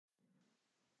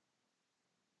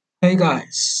Hey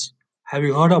guys, have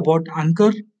you heard about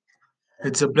Anchor?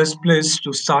 It's the best place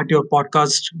to start your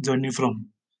podcast journey from.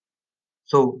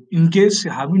 So, in case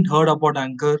you haven't heard about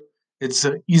Anchor, it's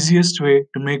the easiest way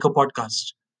to make a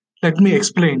podcast. Let me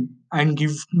explain and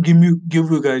give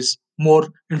you guys more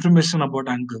information about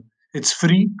Anchor. It's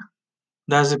free.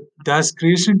 There's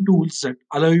creation tools that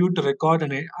allow you to record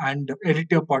and edit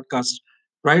your podcast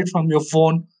right from your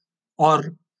phone or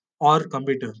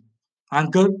computer.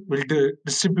 Anchor will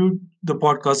distribute the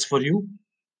podcast for you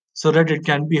so that it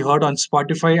can be heard on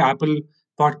Spotify, Apple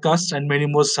Podcasts, and many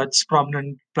more such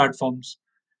prominent platforms.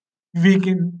 We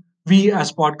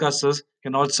as podcasters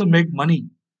can also make money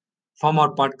from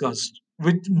our podcast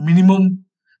with minimum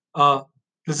uh,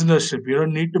 listenership. You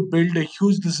don't need to build a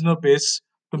huge listener base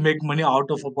to make money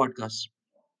out of a podcast.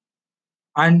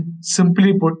 And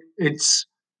simply put, it's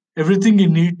everything you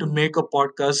need to make a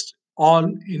podcast all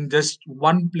in just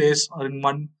one place or in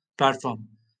one platform.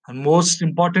 And most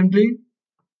importantly,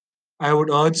 I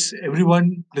would urge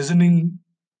everyone listening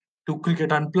to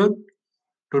Cricket Unplugged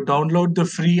to download the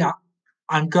free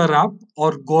Anchor app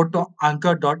or go to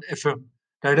anchor.fm.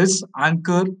 That is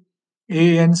Anchor,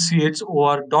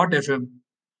 ANCHOR.fm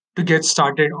to get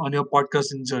started on your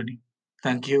podcasting journey.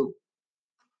 Thank you.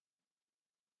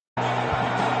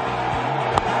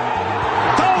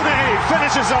 Dhoni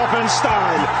finishes off in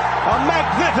style. A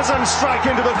magnificent strike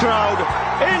into the crowd.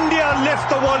 India lift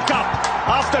the World Cup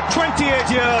after 28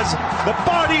 years. The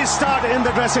parties start in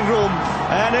the dressing room,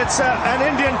 and it's an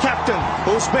Indian captain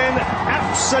who's been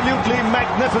absolutely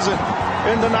magnificent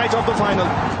in the night of the final.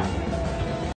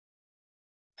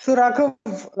 So, Raghav,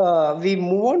 we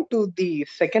move on to the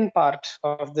second part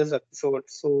of this episode.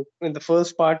 So, in the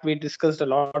first part, we discussed a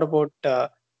lot about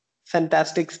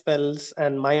fantastic spells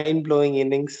and mind blowing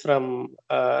innings from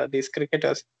these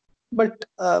cricketers. But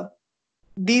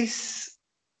these,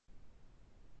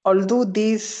 although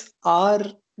these are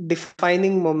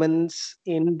defining moments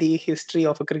in the history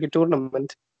of a cricket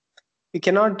tournament, we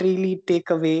cannot really take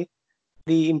away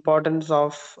the importance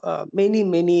of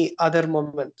many other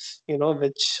moments,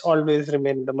 which always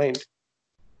remain in the mind.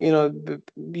 You'll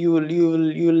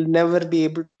never be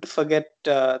able to forget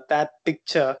that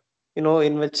picture,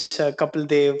 in which Kapil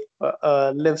Dev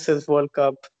lives his World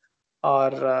Cup,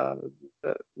 or uh,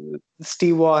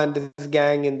 Steve Waugh and his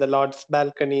gang in the Lord's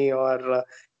balcony, or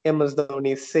MS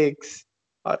Dhoni's six,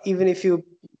 or even if you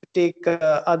take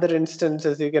other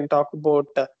instances, you can talk about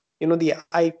the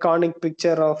iconic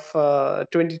picture of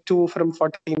 22 from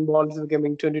 14 balls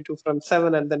becoming 22 from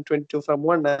 7, and then 22 from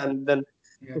 1, and then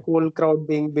Yeah. the whole crowd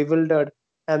being bewildered,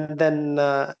 and then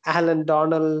Alan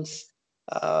Donald's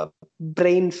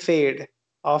brain fade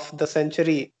of the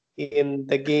century in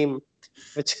the game,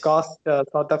 which cost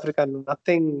South Africa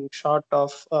nothing short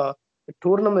of the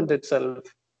tournament itself.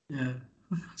 Yeah.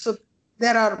 So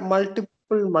there are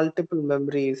multiple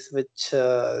memories which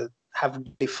have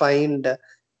defined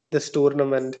this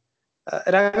tournament.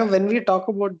 Raghav, when we talk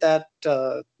about that,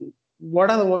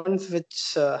 what are the ones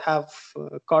which have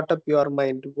caught up your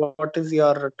mind? What is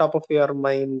your top of your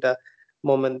mind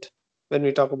moment when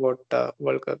we talk about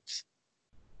World Cups?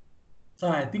 So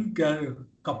I think a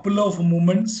couple of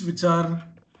moments which are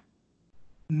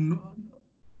n-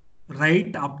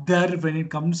 right up there when it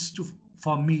comes to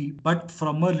for me, but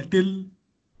from a little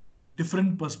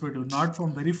different perspective, not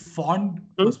from very fond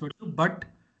Hmm? perspective, but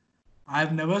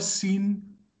I've never seen.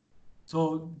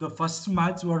 So the first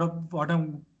match what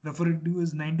I'm referring to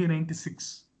is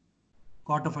 1996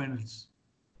 quarterfinals.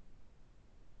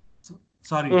 So,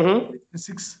 sorry, Mm-hmm.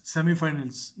 six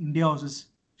semi-finals. India versus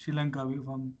Sri Lanka.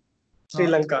 From Sri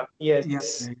Lanka, yeah,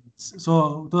 yes. yeah.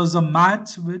 So it was a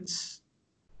match which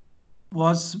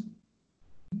was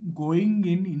going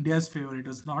in India's favor. It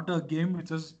was not a game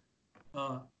which was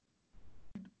uh,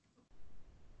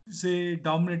 say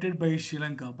dominated by Sri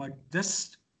Lanka, but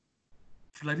just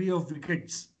flurry of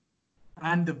wickets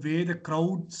and the way the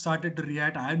crowd started to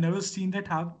react. I've never seen that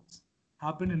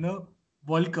happen in a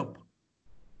World Cup.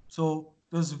 So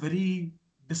it was very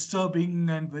disturbing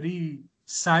and very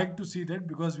sad to see that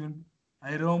because when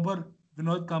I remember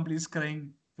Vinod Kambli's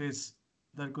crying face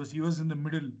that because he was in the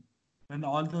middle when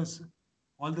all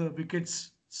the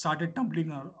wickets started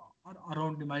tumbling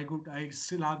around him. I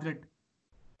still have that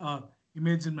uh,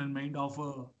 image in my mind of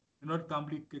Vinod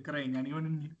Kambli crying, and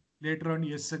even later on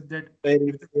he has said that Very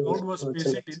if the crowd was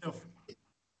patient unfortunate. enough,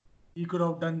 he could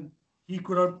have done. He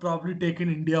could have probably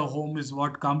taken India home, is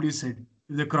what Kambli said.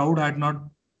 If the crowd had not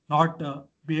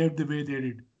behaved the way they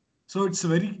did, so it's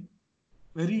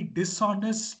very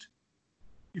dishonest,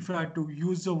 if I had to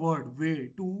use the word, way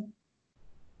to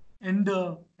end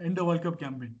the World Cup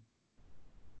campaign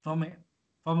from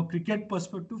from a cricket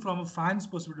perspective, from a fan's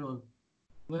perspective.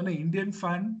 When an Indian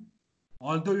fan,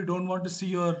 although you don't want to see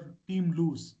your team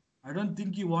lose, I don't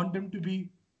think you want them to be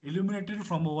eliminated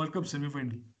from a World Cup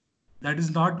semi-final. That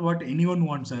is not what anyone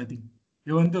wants, I think.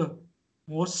 Even the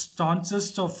most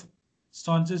staunchest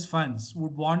fans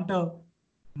would want a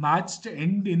match to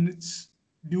end in its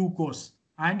due course.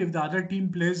 And if the other team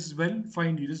plays well,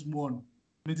 fine, you just move on.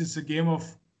 Means it's a game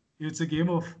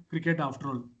of cricket after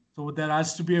all. So there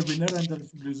has to be a winner and there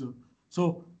is a loser.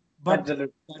 So, but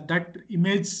Absolutely. that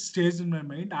image stays in my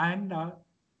mind. And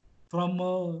from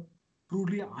a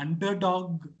truly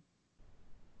underdog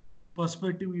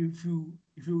perspective, if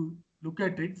you look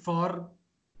at it for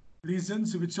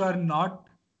reasons which are not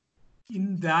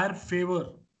in their favor,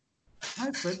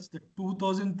 I felt the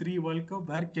 2003 World Cup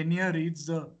where Kenya reached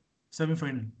the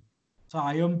semi-final. So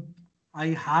I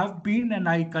have been and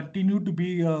I continue to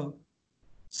be a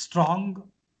strong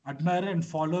admirer and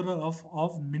follower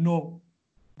of Minnow,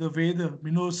 the way the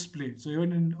Minnows play. So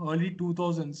even in early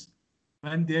 2000s,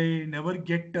 when they never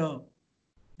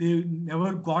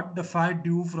got the fair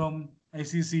due from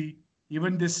ICC.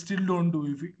 Even they still don't do,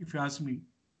 if you ask me.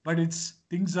 But it's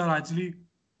things are actually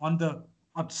on the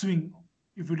upswing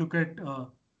if you look at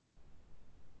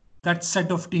that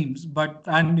set of teams. But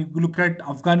and if you look at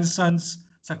Afghanistan's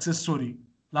success story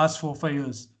last 4 5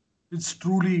 years, it's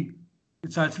truly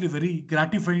it's actually very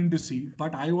gratifying to see.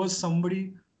 But I was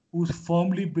somebody who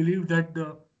firmly believed that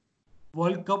the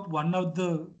World Cup, one of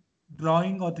the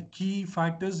drawing or the key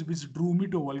factors which drew me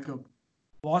to World Cup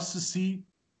was to see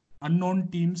unknown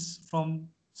teams from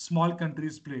small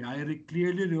countries play.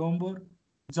 Clearly remember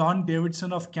John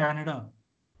Davidson of Canada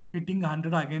hitting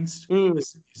 100 against Mm,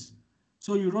 West Indies.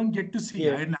 So you don't get to see.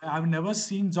 yes. I've never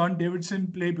seen John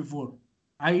Davidson play before.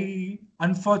 I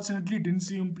unfortunately didn't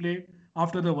see him play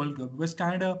after the World Cup because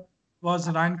Canada was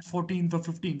ranked 14th or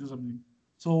 15th or something.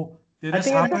 So they I just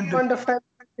think at that happened to. point of time,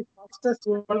 the fastest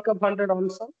World Cup 100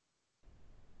 also.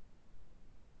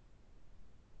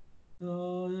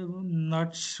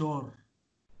 Not sure.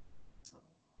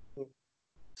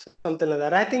 Something like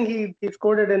that. I think he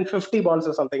scored it in 50 balls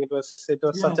or something. It was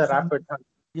Yeah, such a rapid hunt.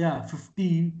 yeah,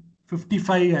 50,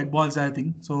 55 egg balls, I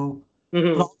think. So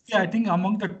Mhm. probably I think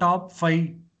among the top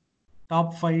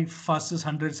five fastest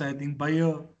hundreds, I think, by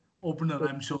a opener,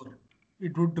 I'm sure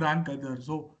it would rank other.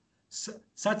 So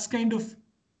such kind of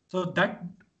so that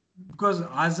because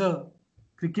as a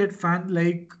cricket fan,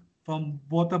 like from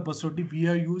both of us, we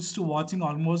are used to watching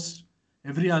almost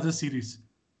every other series.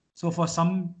 So for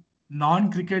some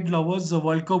non-cricket lovers, the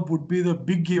World Cup would be the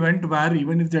big event where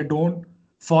even if they don't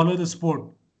follow the sport,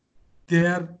 they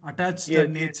are attached to the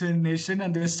Yes. nation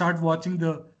and they start watching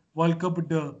the World Cup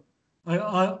with a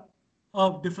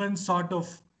different sort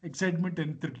of excitement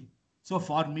and thrill. So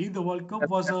for me, the World Cup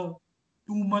was a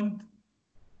 2 month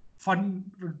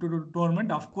fun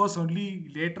tournament. Of course, only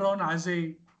later on as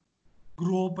I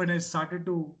grew up and I started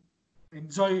to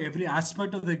enjoy every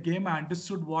aspect of the game, I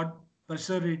understood what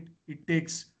pressure it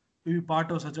takes to be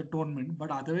part of such a tournament. But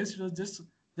otherwise, it was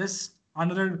just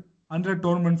another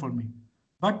tournament for me.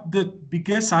 But the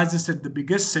biggest, as I said, the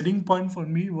biggest selling point for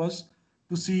me was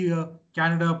to see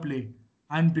Canada play,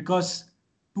 and because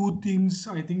two teams,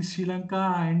 I think Sri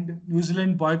Lanka and New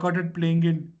Zealand boycotted playing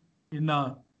in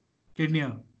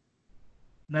Kenya,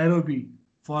 Nairobi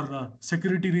for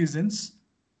security reasons.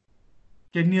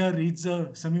 Kenya reached the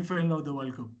semi-final of the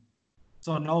World Cup.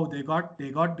 So now they got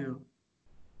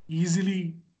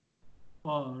easily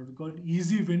got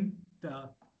easy win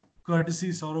courtesy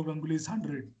Saurav Ganguly's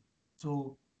 100.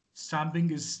 So stamping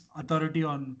his authority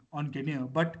on Kenya.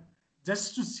 But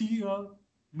just to see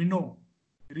Minnow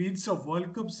reach a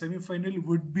World Cup semi-final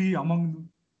would be among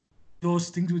those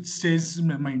things which stays in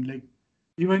my mind. Like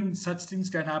even such things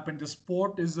can happen. The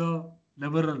sport is a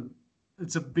liberal.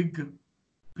 It's a big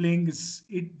playing.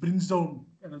 It brings down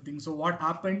anything. So what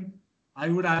happened? I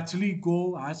would actually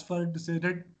go as far to say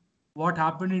that what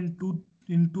happened in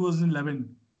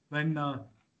 2011 when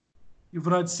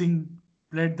Yuvraj Singh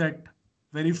played that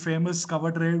very famous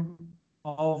cover drive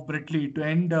of Brett Lee to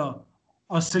end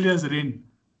Australia's reign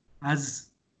as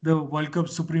the World Cup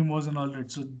supremos and all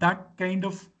that. So that kind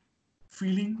of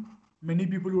feeling many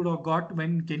people would have got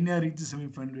when Kenya reached the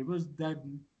semi-final because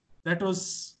that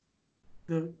was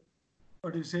the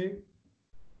what do you say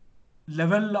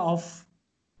level of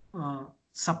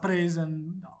surprise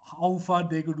and how far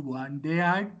they could go. And they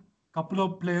had couple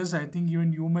of players. I think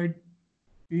even you might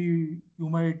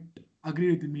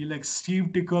agree with me, like Steve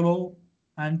Ticolo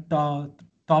and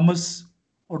Thomas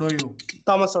Odoyo.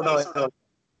 Thomas O'Doyle.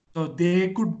 So they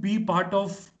could be part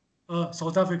of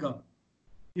South Africa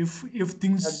if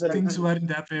things Absolutely. were in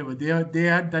their favor. They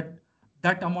had that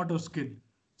that amount of skill.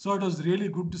 So it was really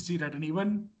good to see that. And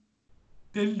even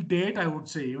till date, I would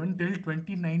say, even till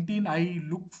 2019, I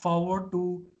look forward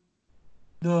to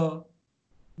the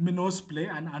Minos play,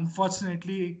 and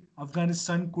unfortunately,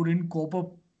 Afghanistan couldn't cope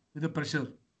up with the pressure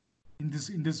in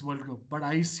this World Cup. But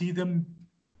I see them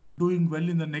doing well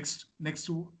in the next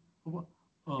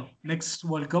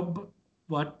World Cup.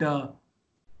 But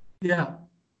yeah,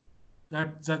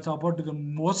 that's about the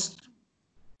most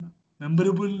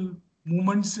memorable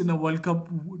moments in a World Cup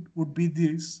would be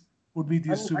these two which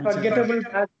I think. Unforgettable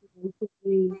match is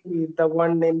basically the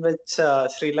one in which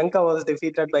Sri Lanka was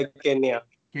defeated by Kenya.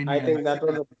 I Kenya. think that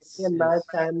was a brilliant match,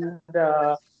 Yes. and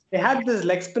they had this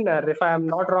leg spinner. If I am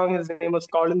not wrong, his name was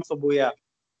Colin Sobuya,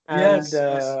 and Yes.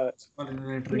 Yes.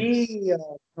 Right. he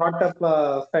brought up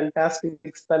a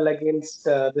fantastic spell against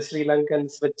the Sri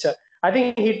Lankans, which I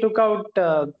think he took out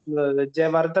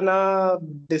Jayawardena,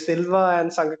 De Silva,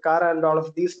 and Sangakkara, and all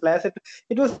of these players.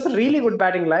 It was a really good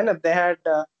batting lineup. They had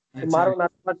Exactly. Marwan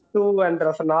Attu and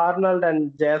Rasan Arnold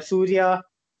and Jayasuriya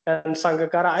and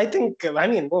Sangakkara. I think, I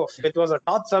mean, oh, it was a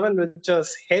top seven which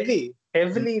was heavily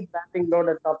batting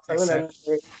loaded top seven, and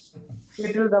Exactly. they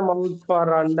whittled them out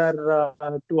for under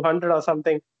 200 or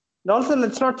something. And also,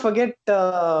 let's not forget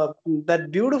that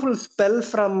beautiful spell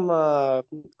from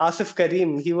Asif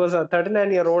Karim. He was a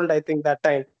 39-year-old, I think, that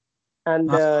time.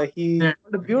 And Uh, he yeah.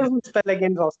 had a beautiful spell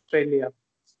against Australia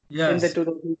in the Yes.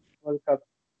 2000 World Cup.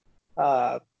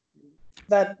 Uh,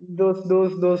 that those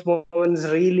moments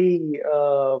really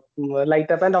light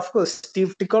up. And of course,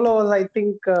 Steve Ticolo was, I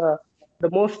think, the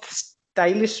most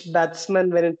stylish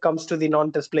batsman when it comes to the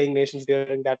non-test playing nations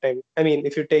during that time. I mean,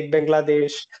 if you take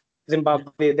Bangladesh,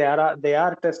 Zimbabwe, they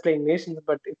are test playing nations,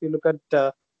 but if you look at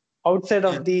outside Yeah.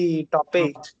 of the top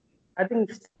eight, I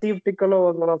think Steve Ticolo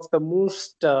was one of the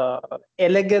most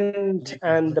elegant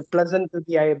and pleasant to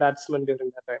the eye batsmen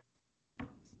during that time.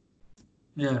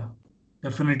 Yeah.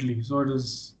 Definitely. So it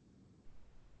is.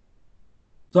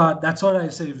 So that's what I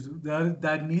say.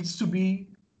 There needs to be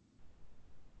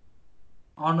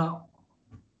on a,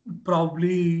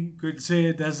 probably could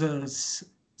say there's a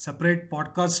separate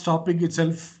podcast topic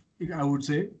itself. I would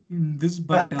say in this,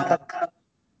 but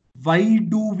why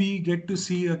do we get to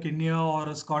see a Kenya or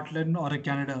a Scotland or a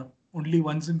Canada only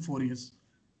once in 4 years?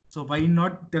 So why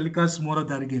not telecast more of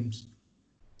their games?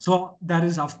 So there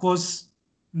is, of course,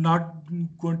 not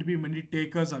going to be many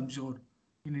takers, I'm sure,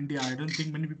 in India. I don't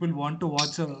think many people want to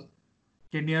watch a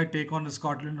Kenya take on a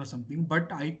Scotland or something. But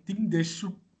I think they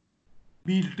should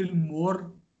be little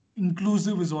more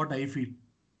inclusive, is what I feel.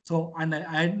 So and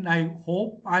I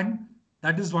hope, and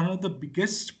that is one of the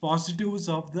biggest positives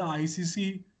of the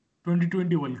ICC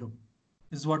 2020 World Cup,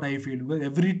 is what I feel. Because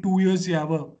every 2 years you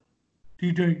have a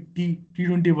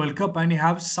T20 World Cup, and you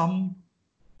have some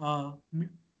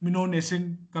minnow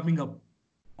nation coming up,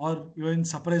 or even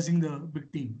surprising the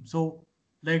big team. So,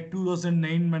 like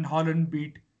 2009 when Holland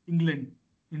beat England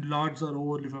in Lords or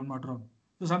Oval, if I'm not wrong.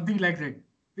 So, something like that.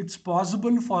 It's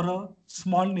possible for a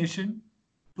small nation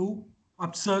to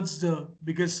upsurge the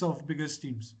biggest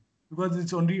teams, because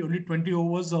it's only 20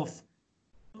 overs of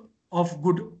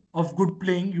good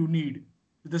playing you need,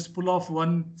 with just pull off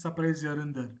one surprise here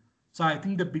and there. So I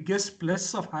think the biggest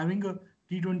plus of having a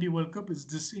T20 World Cup is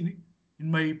this, in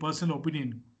my personal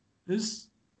opinion, is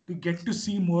to get to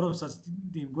see more of such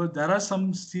teams. Because there are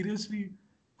some seriously,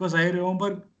 because I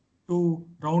remember, to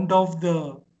round off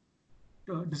the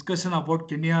discussion about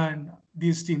Kenya and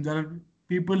these teams, there are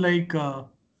people like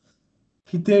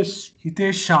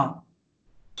Hitesh Shah,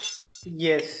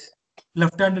 Yes,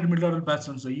 left-handed middle order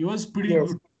batsman. So he was pretty yes.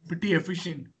 good, pretty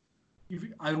efficient. If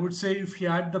I would say, if he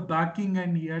had the backing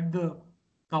and he had the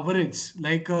coverage,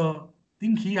 like I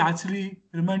think he actually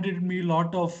reminded me a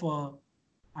lot of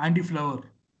Andy Flower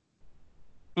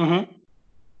Mm-hmm.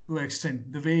 to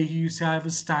extent. The way he used to have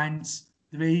his stance,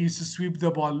 the way he used to sweep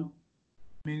the ball,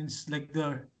 means like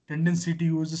the tendency to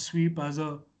use the sweep as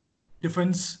a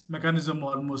defense mechanism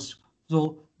almost.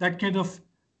 So that kind of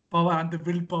power and the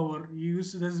willpower, he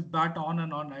used to just bat on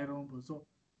and on, I remember. So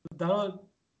there are,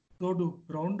 so to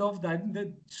round off that,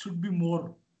 there should be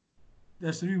more.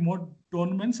 There should be more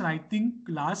tournaments, and I think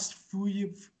last few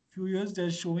years they're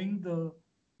showing the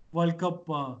World Cup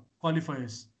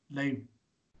qualifiers live.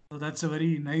 So that's a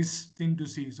very nice thing to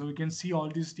see. So we can see all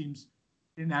these teams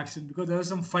in action, because there are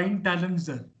some fine talents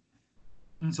there.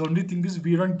 And the only thing is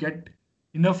we don't get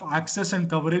enough access and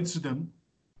coverage to them.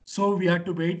 So we have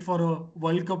to wait for a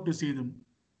World Cup to see them.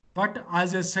 But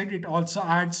as I said, it also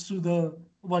adds to the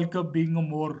World Cup being a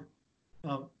more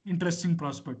interesting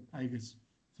prospect, I guess.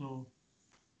 So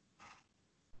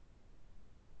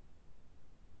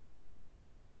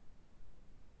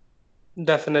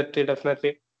Definitely,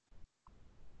 definitely.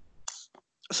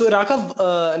 So, Raghav,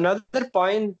 another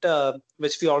point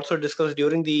which we also discussed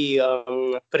during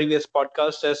the previous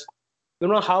podcast is,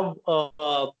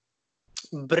 how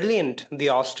brilliant the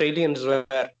Australians were,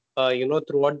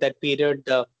 throughout that period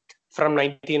from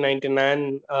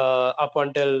 1999 up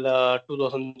until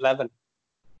 2011.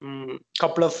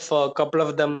 Couple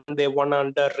of them they won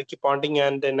under Ricky Ponting,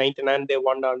 and in '99 they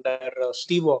won under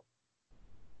Steve-O.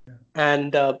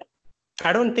 And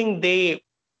I don't think they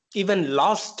even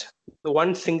lost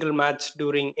one single match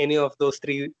during any of those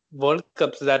three World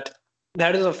Cups. That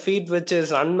is a feat which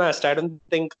is unmatched. I don't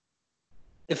think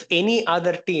if any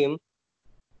other team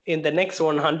in the next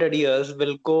 100 years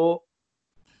will go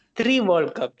three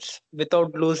World Cups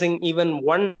without losing even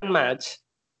one match.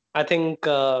 I think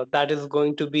that is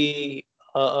going to be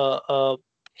a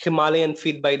Himalayan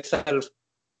feat by itself.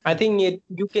 I think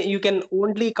you can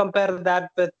only compare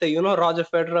that with Roger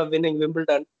Federer winning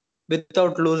Wimbledon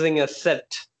without losing a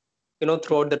set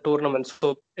throughout the tournament.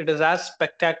 So it is as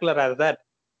spectacular as that.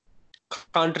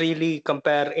 Can't really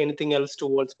compare anything else to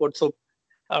world sports. So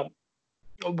uh,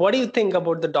 what do you think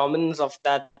about the dominance of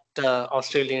that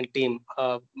Australian team?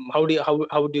 How do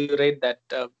you rate that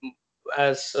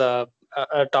as a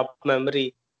top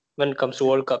memory when it comes to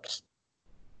World Cups?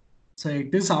 So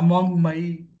it is among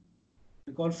my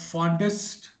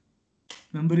fondest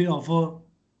memory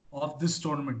of this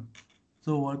tournament.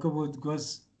 So World Cup was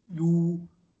because you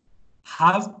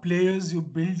have players, you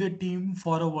build a team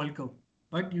for a World Cup,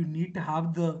 but you need to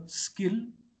have the skill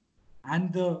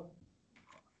and the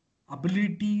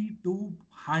ability to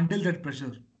handle that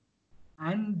pressure.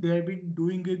 And they have been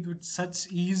doing it with such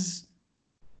ease.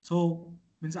 So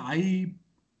means I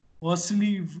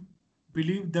personally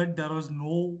believe that there was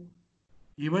no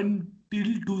even till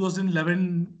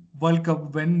 2011 World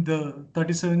Cup when the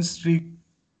 37 streak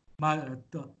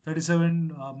the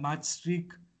 37 match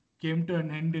streak came to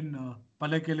an end in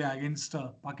Palakele against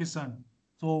Pakistan.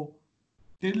 So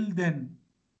till then,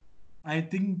 I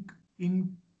think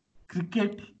in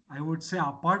cricket, I would say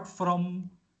apart from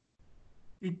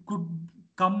it could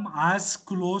come as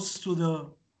close to the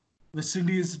West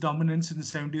Indies dominance in the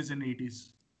 70s and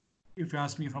 80s, if you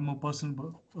ask me from a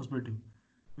personal perspective.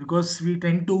 Because we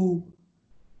tend to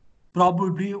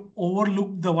probably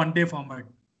overlook the one day format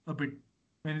a bit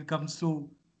when it comes to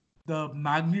the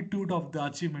magnitude of the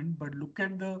achievement. But look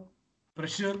at the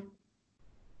pressure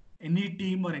any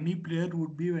team or any player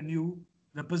would be when you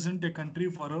represent a country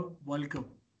for a World Cup.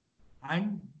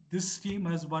 And this team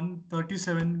has won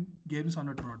 37 games on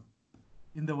a trot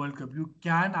in the World Cup. You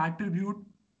can attribute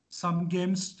some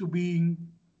games to being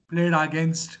played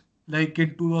against, like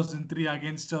in 2003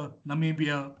 against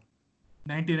Namibia,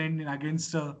 99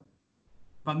 against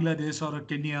Bangladesh or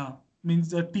Kenya. Means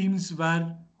the teams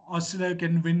where Australia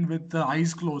can win with the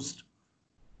eyes closed.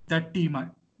 That team,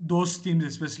 those teams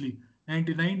especially,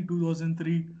 99,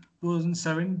 2003,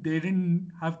 2007, they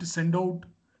didn't have to send out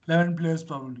 11 players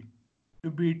probably to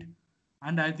beat.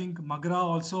 And I think Magra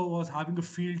also was having a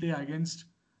field day against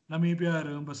Namibia. I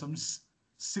remember some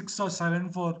 6 or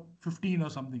 7 for 15 or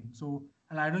something. So,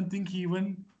 and I don't think he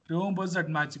even remembers that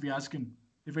match if you ask him.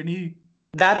 If any,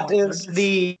 That but is it's,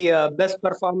 the best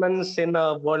performance in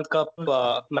a World Cup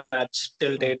match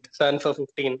till date. 7 for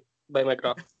 15 by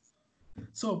McGrath.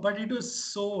 so, but it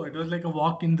was like a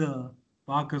walk in the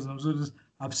park or something. So it was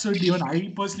absurd. Even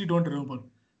I personally don't remember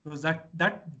because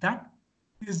that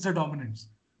is the dominance.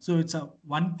 So it's a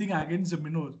one thing against the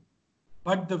minnows,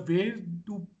 but the way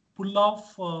to pull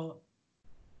off.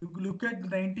 You look at the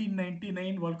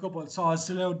 1999 World Cup also.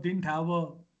 Australia didn't have a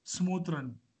smooth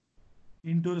run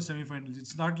into the semi-finals.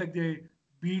 It's not like they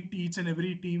beat each and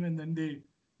every team and then they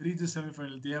reach the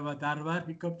semi-final. There were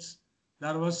hiccups.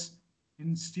 There was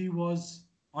in Steve was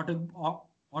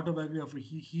autobiography.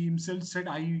 He himself said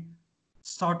I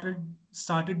started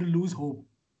to lose hope.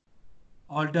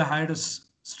 Alder had a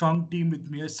strong team with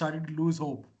me. I started to lose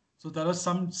hope. So there was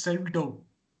some self-doubt.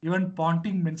 Even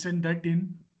Ponting mentioned that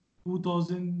in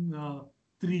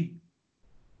 2003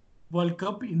 World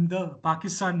Cup in the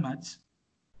Pakistan match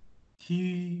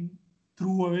he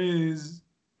threw away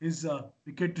his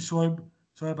wicket to Shoaib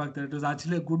Akhtar. It was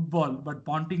actually a good ball, but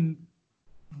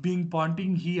being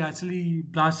Ponting, he actually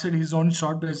blasted his own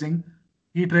shot by saying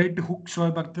he tried to hook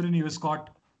Shoaib Akhtar and he was caught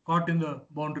in the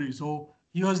boundary. So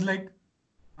he was like,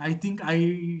 I think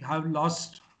I have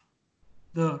lost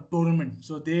the tournament.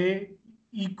 So they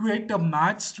equate a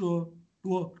match to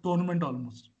a tournament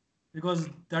almost because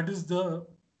that is the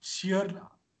sheer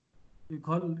we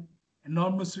call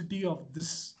enormosity of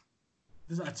this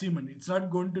achievement. It's not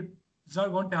going to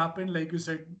happen like you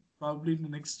said probably in the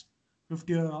next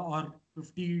 50 or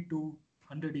 50 to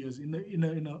 100 years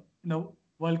in a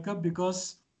World Cup,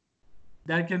 because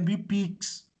there can be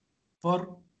peaks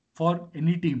for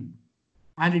any team,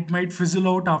 and it might fizzle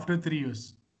out after 3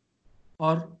 years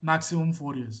or maximum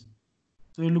 4 years.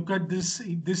 So you look at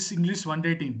this English one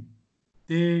day team.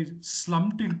 They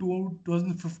slumped in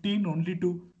 2015 only to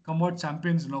come out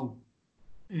champions now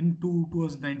in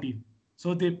 2019.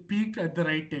 So they peaked at the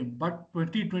right time. But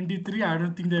 2023, I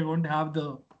don't think they won't have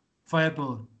the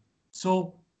firepower.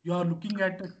 So you are looking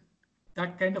at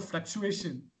that kind of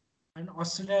fluctuation, and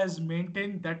Australia has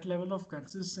maintained that level of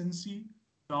consistency,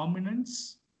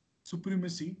 dominance,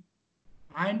 supremacy,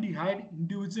 and he had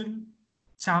individual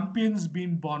champions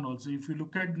being born also. If you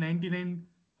look at 99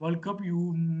 World Cup,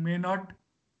 you may not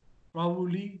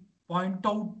probably point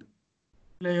out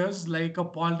players like a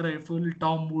Paul Rifle,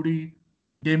 Tom Moody,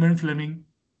 Damon Fleming,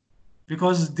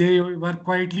 because they were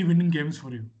quietly winning games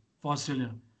for you, for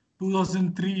Australia.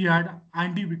 2003, you had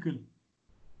Andy Bickle,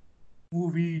 who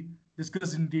we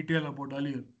discussed in detail about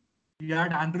earlier. We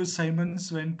had Andrew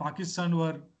Simons when Pakistan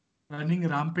were running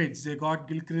rampage. They got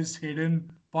Gilchrist,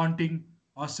 Hayden, Ponting.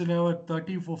 Australia were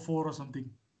 30 for 4 or something,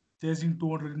 chasing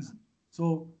 200.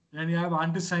 So then you have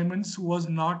Andrew Simons, who was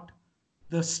not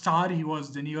the star he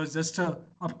was then. He was just a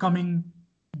upcoming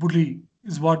bully,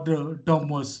 is what the term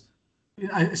was.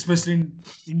 Especially in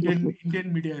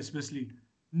Indian media, especially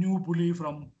new bully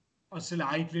from Australia.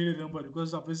 I clearly remember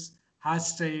because of his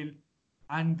hairstyle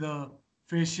and the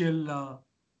facial,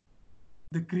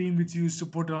 the cream which he used to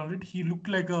put on it. He looked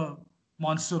like a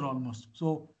monster almost.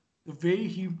 So the way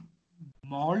he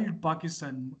mauled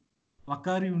Pakistan,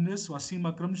 Wakari Yunus, Wasim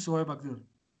Akram, Shoaib Akhtar.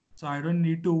 So I don't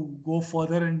need to go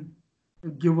further and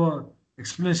give a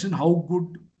explanation how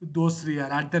good those three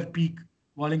are at their peak,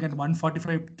 bowling at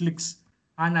 145 clicks.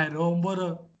 And I remember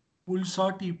a pull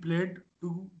shot he played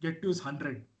to get to his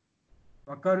 100.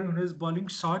 Wakar in his bowling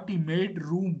shot, he made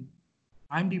room,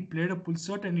 and he played a pull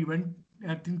shot, and he went,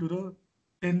 I think, to the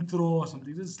 10th row or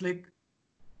something. It's like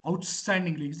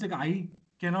outstandingly. It's like I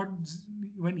cannot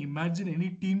even imagine any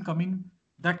team coming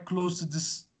that close to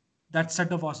this, that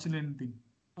set of Australian thing,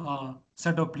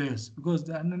 set of players, because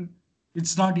then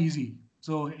it's not easy.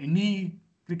 So any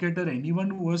cricketer, anyone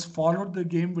who has followed the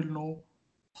game will know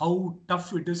how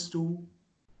tough it is to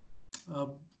uh,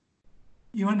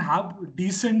 even have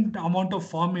decent amount of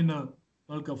form in a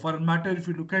World Cup. For a matter, if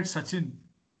you look at Sachin,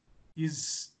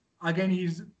 he's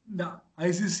the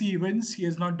ICC events. He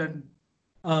has not done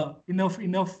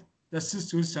enough justice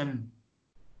to his talent.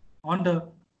 On the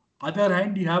other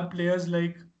hand, you have players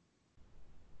like,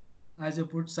 as I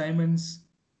put, Simons,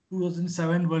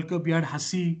 2007 World Cup. You had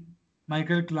Hussey,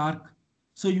 Michael Clark.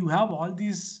 So you have all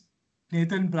these,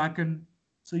 Nathan Bracken.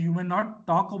 So you may not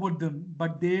talk about them,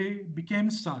 but they became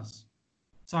stars.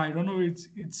 So I don't know,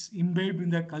 it's imbibed in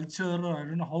their culture, or I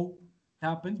don't know how it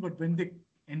happens, but when they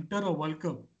enter a World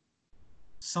Cup,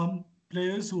 some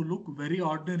players who look very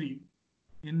ordinary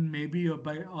in maybe a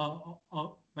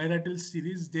bilateral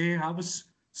series, they have a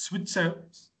switch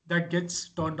that gets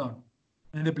turned on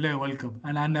when they play a World Cup.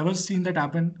 And I've never seen that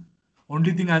happen.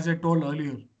 Only thing, as I told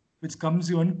earlier, which comes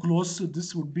even close to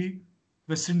this, would be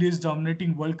West Indies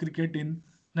dominating world cricket in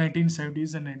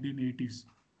 1970s and 1980s.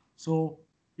 So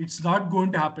it's not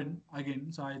going to happen again.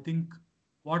 So I think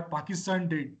what Pakistan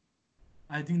did,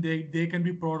 I think they can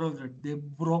be proud of that. They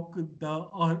broke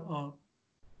the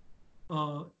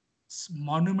uh,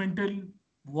 monumental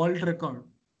world record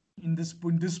in this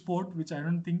sport, which I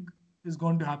don't think is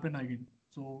going to happen again.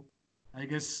 So I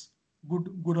guess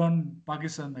good on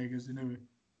Pakistan, I guess, in a way,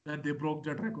 that they broke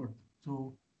that record.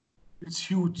 So it's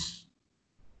huge,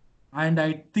 and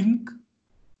I think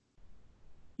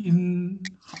in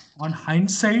on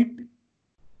hindsight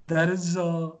there is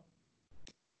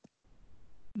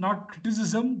not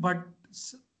criticism, but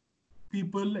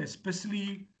people,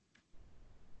 especially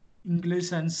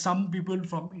English and some people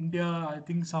from India, I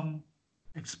think some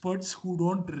experts who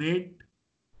don't rate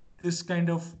this kind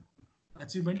of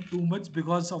achievement too much,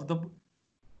 because of the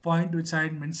point which I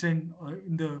had mentioned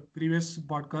in the previous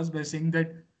podcast, by saying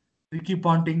that Ricky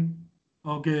Ponting,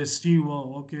 okay, Steve,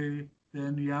 okay,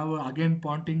 then you have again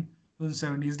Ponting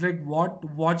 2007. He's like,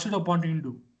 what should a Ponting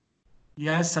do? He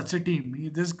has such a team. He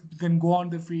just can go on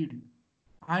the field,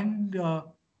 and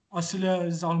Australia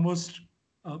is almost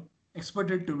uh,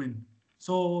 expected to win.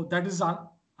 So that is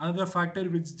another factor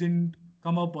which didn't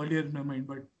come up earlier in my mind.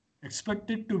 But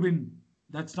expected to win,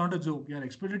 that's not a joke. You are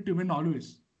expected to win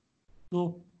always.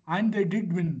 So, and they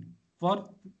did win for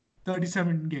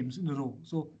 37 games in a row.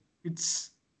 So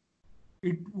it's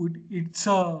it's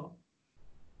a,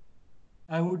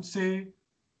 I would say,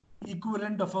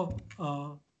 equivalent of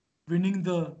a winning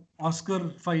the Oscar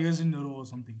 5 years in a row or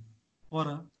something.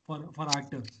 for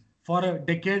actor for a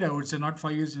decade. I would say not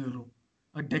 5 years in a row.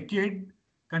 A decade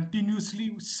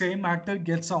continuously, same actor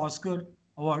gets an Oscar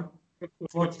award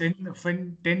for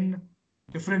 10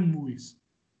 different movies.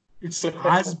 It's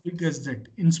as big as that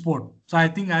in sport. So I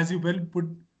think, as you well put,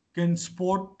 can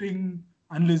sporting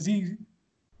unless he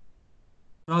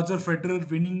Roger Federer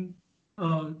winning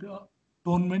the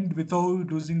tournament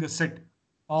without losing a set,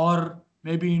 or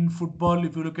maybe in football,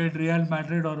 if you look at Real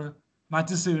Madrid or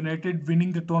Manchester United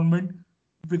winning the tournament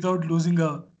without losing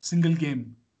a single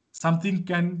game. Something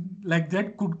can like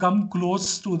that could come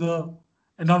close to the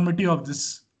enormity of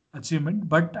this achievement,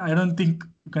 but I don't think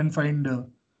you can find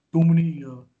too many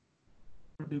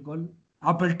what do you call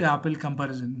apple to apple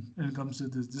comparison when it comes to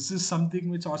this. This is something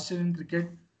which Australian cricket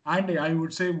and I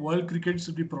would say world cricket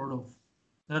should be proud of.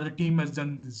 That a team has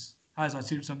done this, has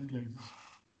achieved something like this.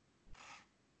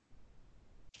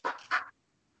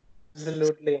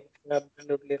 Absolutely,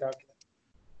 absolutely, Raghav.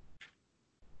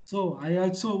 So I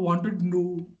also wanted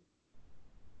to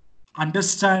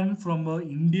understand from a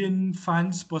Indian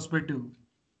fans perspective.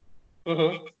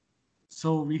 Mm-hmm.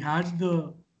 So we had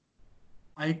the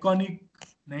iconic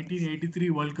 1983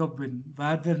 World Cup win,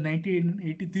 where the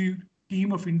 1983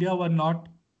 team of India were not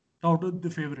touted the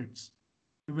favorites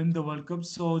to win the World Cup.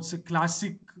 So it's a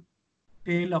classic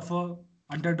tale of a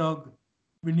underdog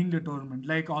winning the tournament,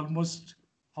 like almost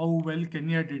how well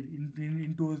Kenya did in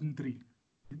 2003.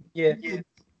 Yes. It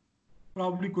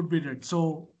probably could be that.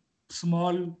 So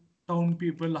small town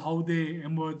people, how they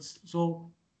emerged.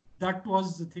 So that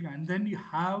was the thing. And then you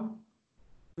have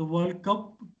the World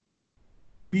Cup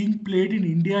being played in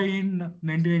India in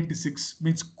 1996,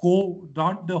 means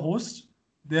not the host.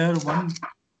 They're one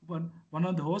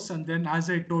of the hosts, and then as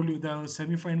I told you, the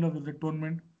semi-final of the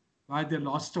tournament where they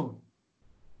lost out.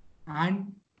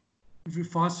 And if we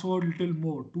fast forward a little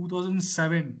more,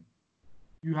 2007,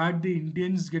 you had the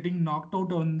Indians getting knocked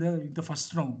out on the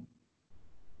first round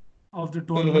of the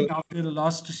Mm-hmm. tournament after the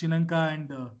lost to Sri Lanka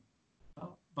and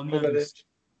Bangladesh. Bangladesh.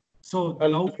 So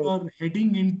now we Wonderful. are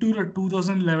heading into the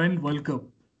 2011 World Cup,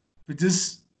 which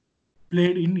is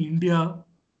played in India,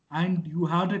 and you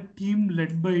had a team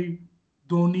led by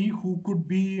Dhoni, who could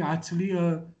be actually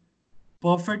a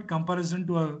perfect comparison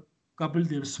to a Kapil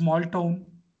Dev, small town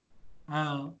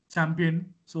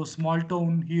champion, so small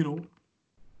town hero,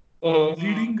 Mm-hmm.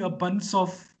 leading a bunch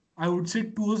of, I would say,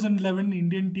 2011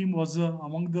 Indian team was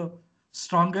among the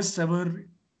strongest ever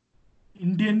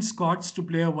Indian squads to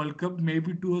play a World Cup.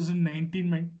 Maybe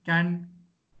 2019 can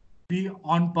be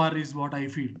on par, is what I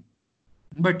feel.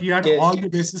 But he had all Yes. the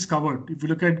bases covered. If you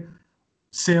look at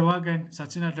Sehwag and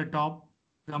Sachin at the top,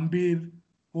 Gambhir,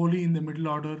 Kohli in the middle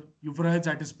order, Yuvraj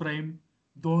at his prime,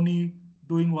 Dhoni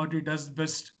doing what he does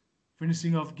best,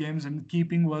 finishing off games and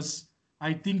keeping was,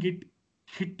 I think it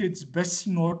hit its best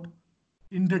note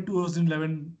in the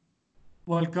 2011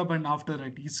 World Cup and after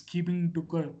that. His keeping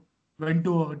went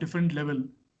to a different level.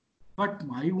 But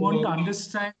I want to Mm-hmm.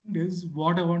 understand is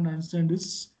what I want to understand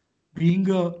is being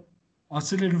a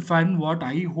Australian fan, what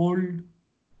I hold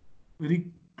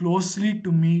very closely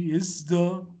to me is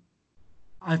the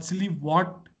actually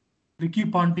what Ricky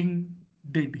Ponting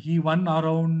did. He won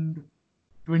around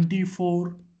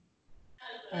 24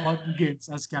 odd games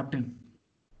as captain.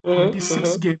 Mm-hmm. 26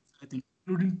 Mm-hmm. games, I think,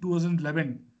 including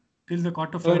 2011. Till the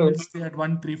Mm-hmm. quarterfinals, they had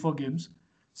won 3-4 games.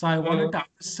 So I wanted Mm-hmm. to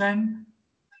understand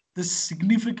the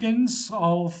significance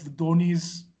of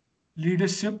Dhoni's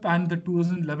leadership and the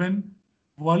 2011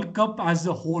 World Cup as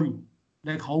a whole.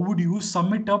 Like, how would you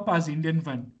sum it up as Indian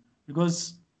fan?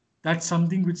 Because that's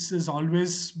something which has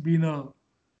always been a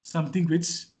something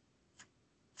which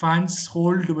fans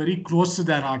hold very close to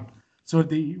their heart. So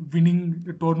the winning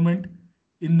the tournament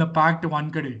in the packed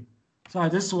Wankhede. So I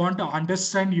just want to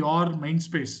understand your mind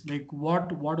space. Like what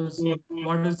does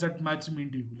that match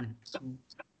mean to you? Like so,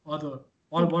 or the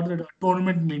or what the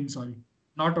tournament means, sorry.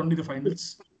 Not only the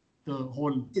finals, the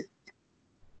whole.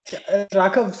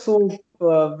 Raghav, so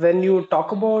when you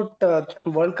talk about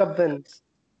World Cup wins,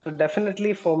 so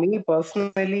definitely for me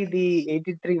personally, the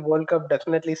 83 World Cup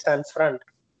definitely stands front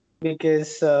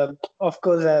because, of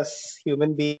course, as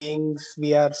human beings,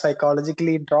 we are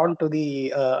psychologically drawn to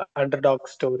the underdog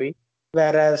story.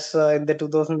 Whereas in the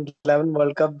 2011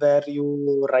 World Cup, where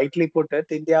you rightly put it,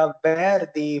 India were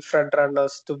the front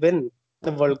runners to win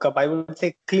the World Cup. I would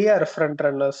say clear front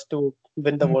runners to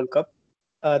win the Mm, World Cup,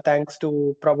 thanks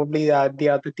to probably the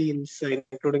other teams,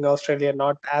 including Australia,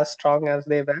 not as strong as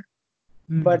they were.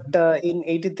 But mm, in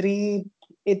 '83,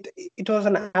 it was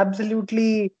an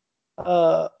absolutely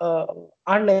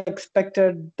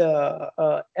unexpected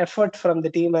effort from the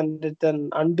team, and it's an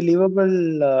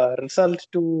unbelievable result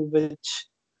to which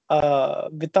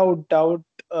without doubt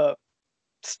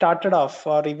started off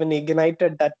or even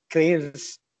ignited that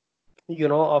craze,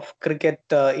 of cricket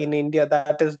in India.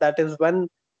 That is when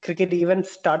cricket even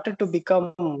started to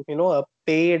become, a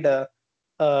paid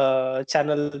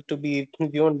channel to be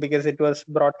viewed, because it was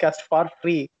broadcast for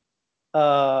free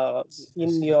uh,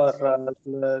 in Yes. your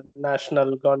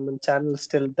national government channels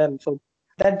till then. So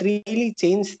that really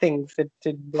changed things. It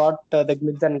brought the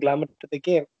glitz and glamour to the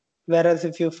game. Whereas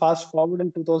if you fast forward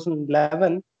in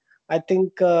 2011, I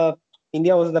think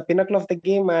India was the pinnacle of the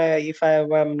game. If I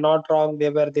am not wrong, they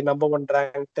were the number one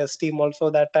ranked test team also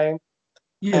that time,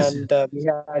 Yes. and we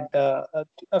had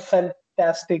a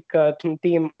fantastic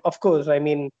team. Of course, I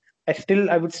mean,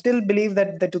 I would still believe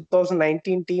that the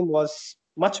 2019 team was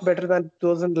much better than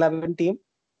 2011 team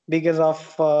because of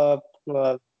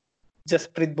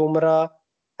Jasprit Bumrah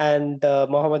and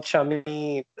Mohammad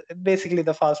Shami. Basically,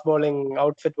 the fast bowling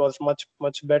outfit was much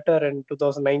better in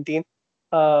 2019.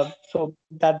 So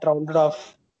that rounded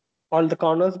off all the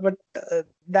corners. But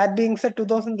that being said,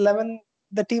 2011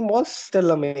 the team was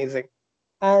still amazing,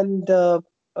 and the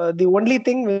only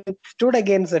thing which stood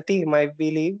against the team, I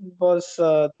believe, was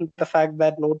the fact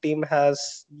that no team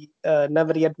has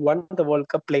never yet won the World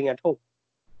Cup playing at home.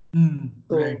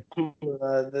 So Right.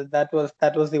 that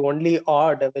was the only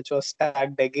odd which was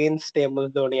stacked against MS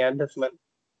Dhoni and his men.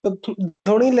 So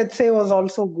Dhoni, let's say, was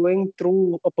also going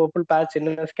through a purple patch in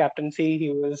his captaincy.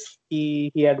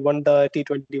 He had won the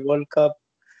T20 World Cup.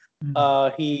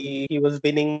 Mm. He was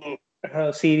winning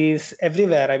series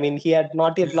everywhere. I mean, he had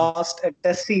not yet Yeah. lost a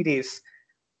Test series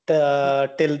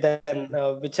till then.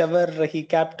 Whichever he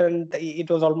captained, it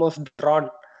was almost drawn.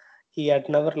 He had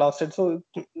never lost it. So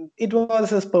it was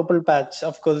his purple patch.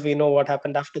 Of course, we know what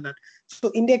happened after that.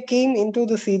 So India came into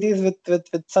the series with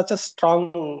such a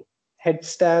strong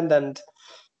headstand, and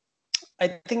I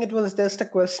think it was just a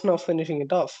question of finishing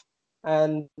it off.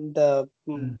 And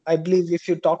Mm. I believe if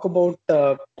you talk about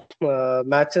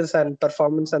matches and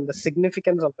performance and the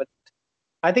significance of it,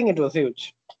 I think it was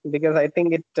huge, because I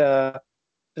think it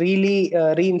really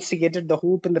reinstigated the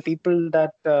hope in the people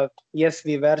that yes,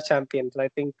 we were champions. I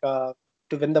think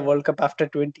to win the World Cup after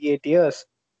 28 years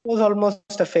was almost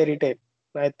a fairy tale.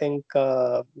 I think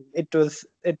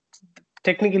it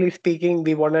technically speaking,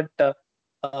 we won it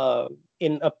uh,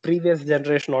 in a previous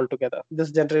generation altogether.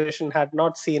 This generation had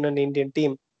not seen an Indian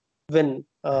team win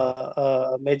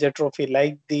a major trophy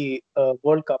like the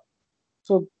World Cup.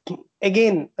 So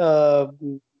again,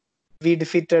 we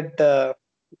defeated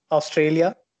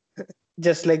Australia,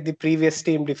 just like the previous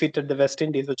team defeated the West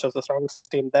Indies, which was the strongest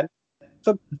team then.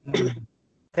 So Mm.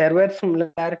 there were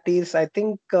similarities. I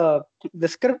think the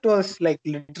script was like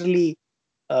literally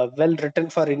well written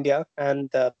for India, and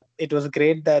it was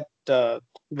great that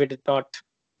we did not,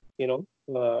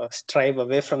 strive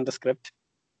away from the script.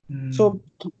 Mm. So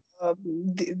uh,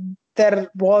 the, there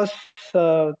was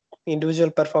uh,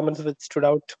 individual performance which stood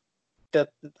out.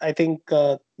 I think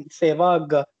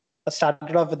Sehwag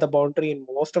started off with a boundary in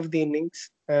most of the innings,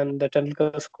 and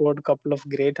Tendulkar scored a couple of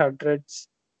great hundreds.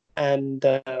 And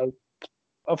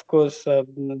of course,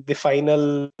 the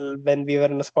final, when we were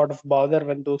in a spot of bother,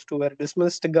 when those two were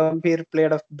dismissed, Gambhir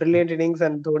played a brilliant innings,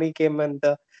 and Dhoni came and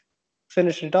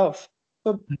finished it off.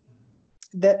 So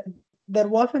there there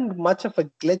wasn't much of a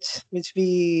glitch which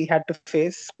we had to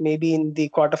face. Maybe in the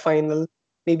quarterfinal,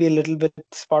 maybe a little bit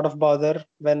spot of bother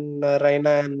when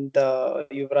Raina and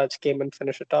Yuvraj came and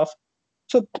finished it off.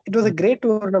 So it was a great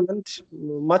tournament,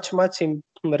 much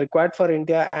required for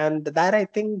India, and that I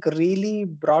think really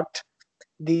brought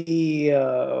the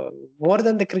more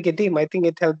than the cricket team. I think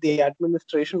it helped the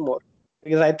administration more,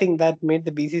 because I think that made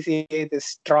the BCCA the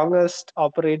strongest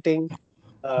operating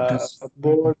It is.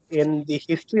 board in the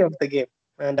history of the game.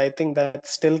 And I think that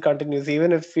still continues.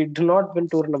 Even if we do not win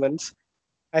tournaments,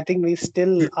 I think we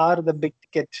still are the big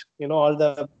ticket, all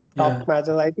the top Yeah.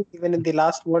 matches. I think even in the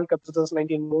last World Cup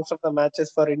 2019, most of the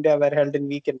matches for India were held in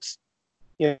weekends,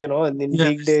 and in Yes.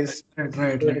 weekdays, Right.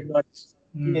 Right. they Right. did not,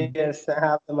 Mm. yes,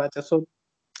 have the matches. So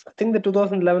I think the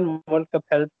 2011 World Cup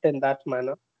helped in that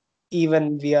manner.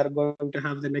 Even we are going to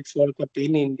have the next World Cup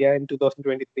in India in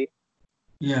 2023.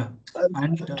 Yeah.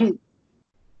 And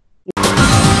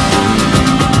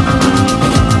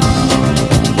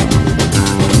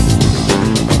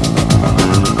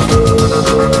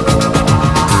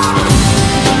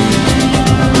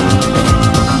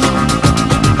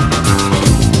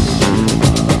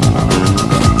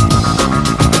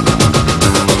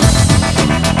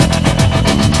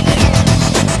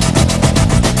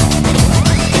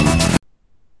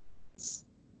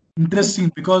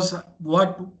interesting because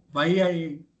what why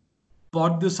I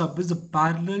brought this up is the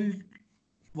parallel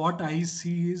what I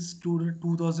see is to the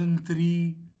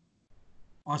 2003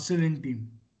 Australian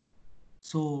team.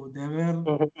 So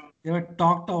Mhm. they were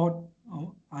talked about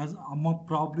as among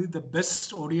probably the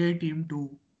best ODI team to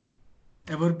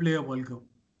ever play a World Cup.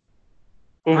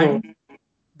 Mhm. And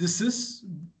this is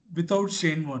without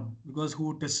Shane Warne because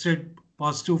who tested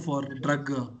positive for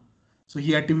drug, so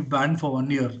he had to be banned for 1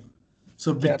 year.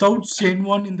 So Yeah. without Shane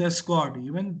Warne in their squad,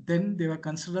 even then they were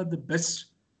considered the best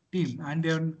team, and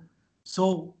then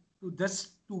so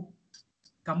just to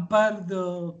compare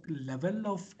the level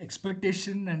of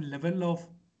expectation and level of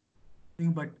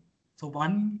thing, but so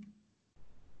one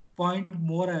point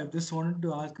more I just wanted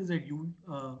to ask is that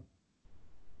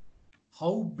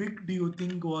how big do you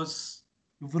think was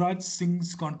Yuvraj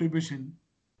Singh's contribution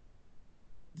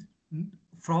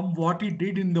from what he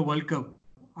did in the World Cup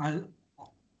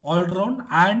all round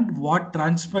and what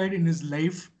transpired in his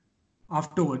life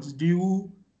afterwards? Do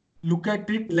you look at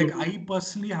it like Mhm. I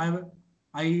personally have?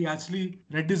 I actually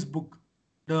read his book,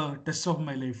 The Test of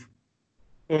My Life,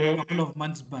 a Mhm. couple of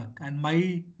months back, and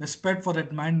my respect for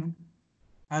that man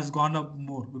has gone up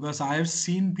more because I have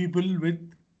seen people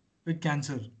with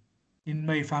cancer in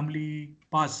my family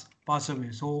pass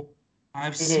away. So I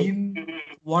have Mhm. seen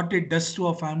what it does to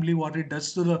a family, what it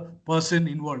does to the person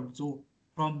involved. So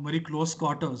from very close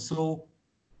quarters. So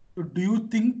do you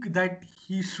think that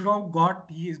he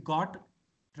has got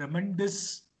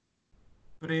tremendous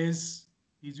praise?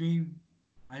 He's been,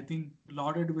 I think,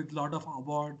 lauded with a lot of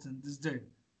awards and this that.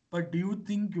 But do you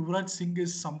think Yuvraj Singh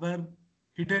is somewhere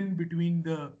hidden between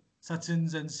the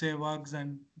Sachins and Sehwags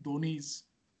and Dhonis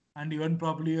and even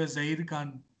probably a Zair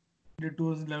Khan in the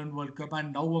 2011 World Cup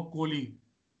and now a Kohli?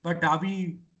 But have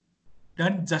we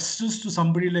done justice to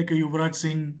somebody like a Yuvraj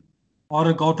Singh or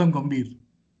a Gautam Gambhir?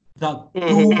 The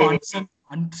two Mhm.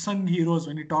 unsung heroes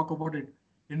when you talk about it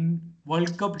in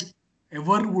World Cup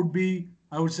ever would be,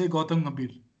 I would say, Gautam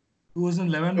Gambhir.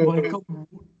 2011 World Mhm. Cup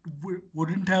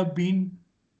wouldn't have been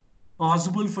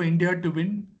possible for India to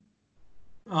win,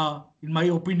 in my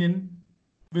opinion,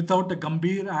 without a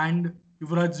Gambhir and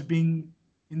Yuvraj being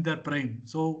in their prime.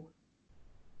 So,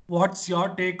 what's your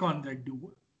take on that?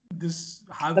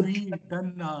 Have we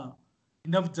done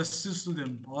enough justice to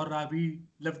them, or have we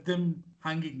left them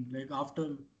hanging like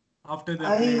after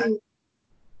their play?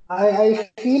 I I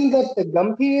feel that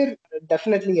Gambhir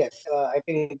definitely yes. I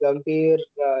think Gambhir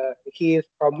he is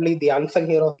probably the unsung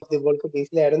hero of the World Cup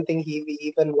easily. I don't think he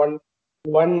even won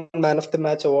one man of the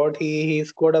match award. He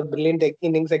scored a brilliant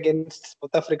innings against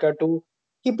South Africa too.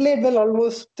 He played well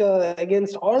almost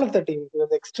against all of the teams. He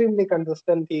was extremely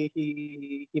consistent.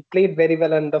 He played very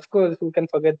well, and of course, who can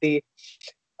forget the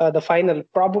final?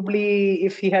 Probably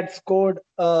if he had scored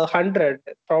 100,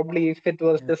 probably if it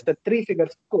was Yeah. just a three-figure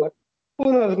score,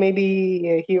 who knows?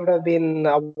 Maybe he would have been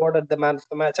awarded the man of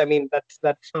the match. I mean, that's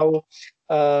how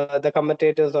the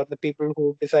commentators or the people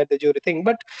who decide the jury think.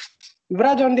 But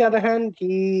Yuvraj, on the other hand,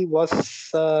 he was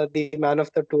the man of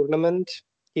the tournament.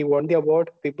 He won the award.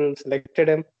 People selected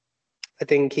him. I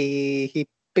think he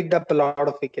picked up a lot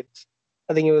of wickets.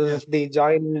 I think he was Yeah. the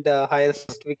joint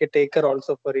highest wicket taker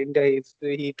also for India.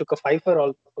 He took a fifer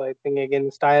also, I think,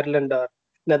 against Ireland or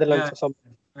Netherlands Yeah. or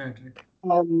something. Right. Right.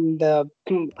 And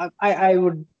I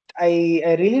would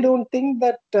I really don't think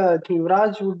that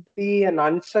Yuvraj would be an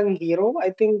unsung hero.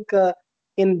 I think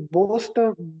in both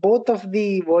of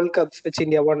the World Cups which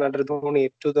India won under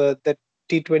Dhoni, to the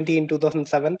T20 in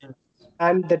 2007 Yeah.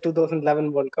 and the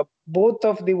 2011 World Cup, both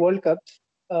of the World Cups,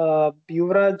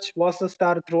 Yuvraj was the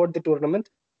star throughout the tournament,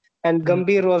 and Mm.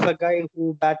 Gambhir was a guy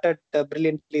who batted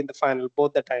brilliantly in the final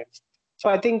both the times. So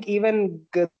I think even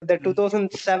the Mm.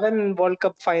 2007 World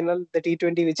Cup final, the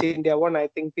T20 which India won, I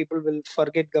think people will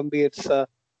forget Gambhir's.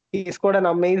 He scored an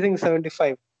amazing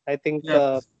 75. I think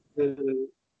Yes.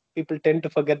 people tend to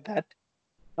forget that.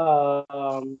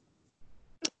 Um,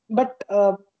 but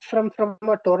from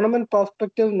a tournament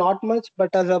perspective, not much.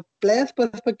 But as a player's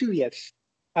perspective, yes.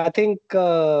 I think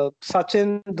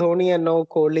Sachin, Dhoni, and now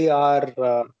Kohli are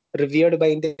revered by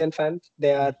Indian fans.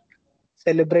 They are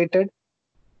celebrated,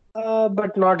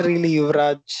 but not really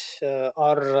Yuvraj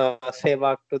or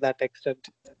Sehwag to that extent.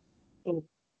 Mm,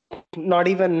 Not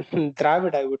even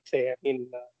Dravid, I would say. I mean,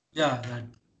 Yeah. That.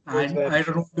 those And were. I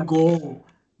don't want to go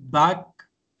back.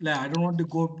 Like, I don't want to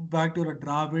go back to the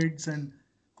Dravids and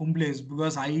Kumble's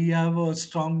because I have a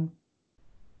strong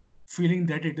feeling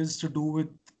that it is to do with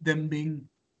them being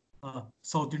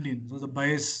South Indian. So the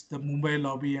bias, the Mumbai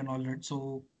lobby, and all that.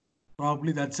 So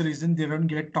probably that's the reason they don't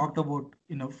get talked about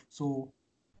enough. So,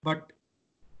 but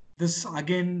this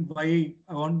again, why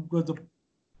I want because the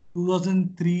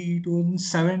 2003,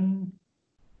 2007,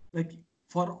 like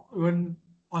for even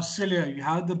Australia, you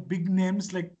have the big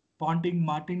names like Ponting,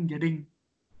 Martin getting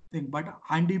thing, but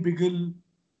Andy Biggle,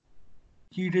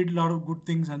 he did a lot of good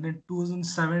things. And then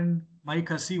 2007, Mike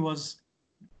Hussey was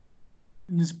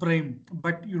in his prime,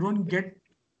 but we don't get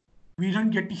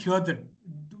to hear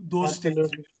those things.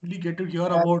 Absolutely. We only get to hear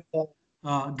And about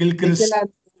Bigel Gilchrist.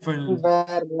 and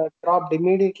were dropped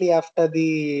immediately after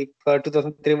the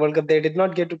 2003 World Cup. They did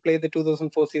not get to play the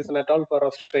 2004 season at all for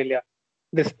Australia,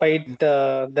 despite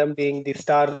them being the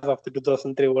stars of the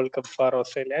 2003 World Cup for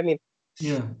Australia. I mean,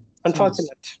 Yeah. So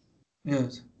unfortunate.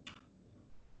 yes.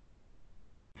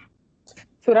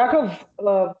 So,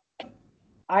 Raghav,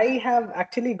 I have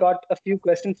actually got a few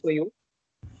questions for you.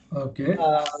 Okay.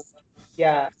 Uh,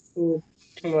 yeah, so,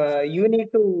 you need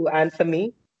to answer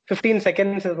me. 15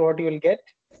 seconds is what you will get.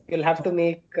 You'll have to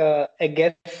make a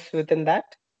guess within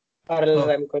that, or else Oh,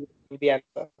 I'm going to give the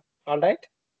answer. All right.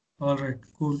 all right.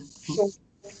 Cool. Cool. So,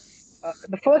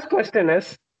 the first question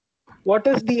is, what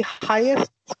is the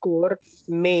highest score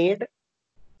made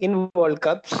in World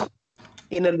Cups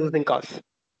in a losing cause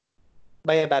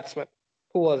by a batsman?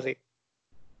 Who was he?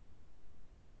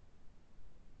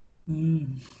 Hmm.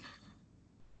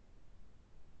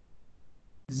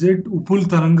 Is it Upul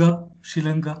Taranga, Sri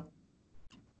Lanka?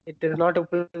 It is not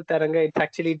Upul Taranga. It's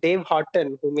actually Dave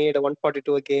Horton who made a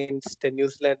 142 against New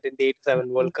Zealand in the 87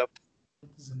 World Cup.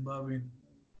 Zimbabwean.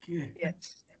 Okay.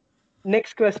 Yes.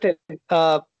 Next question.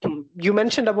 You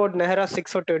mentioned about Nehra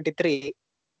 6 for 23,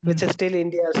 which is Hmm. still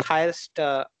India's highest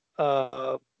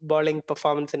bowling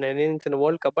performance in an innings in a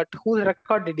World Cup. But whose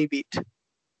record did he beat?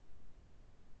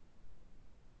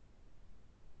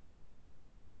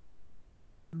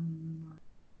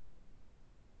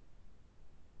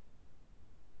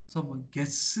 So my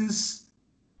guess is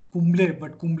Kumble,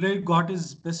 but Kumble got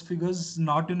his best figures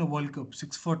not in a World Cup.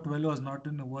 6 for 12 was not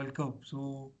in a World Cup.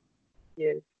 So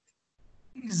Yes.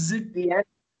 is it The answer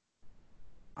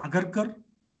Agarkar?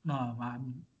 No,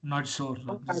 I'm not sure.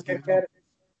 So of I'm just giving up. Agarkar,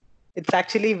 it's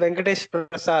actually Venkatesh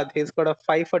Prasad. He's got a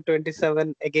 5 for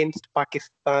 27 against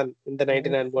Pakistan in the Oh,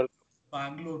 99 World Cup.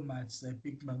 Bangalore match. I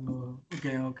picked Bangalore.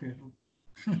 Okay, okay.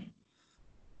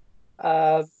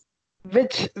 Uh,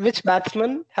 which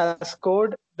batsman has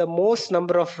scored the most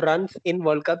number of runs in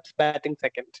World Cups batting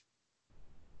second?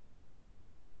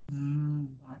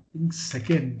 I think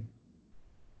second.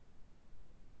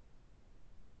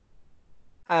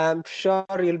 I'm sure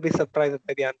you'll be surprised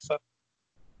by the answer.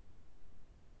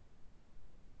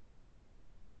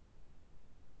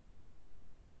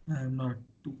 I'm not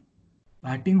too.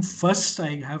 Batting first,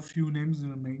 I have few names in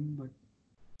my mind, but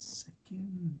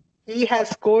second. He has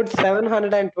scored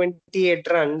 728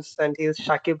 runs and he is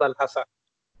Shakib Al Hasan.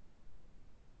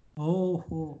 Oh,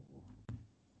 oh.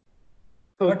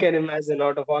 Who But can imagine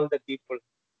out of all the people?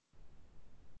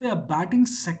 yeah, batting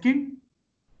second,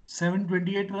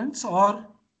 728 runs, or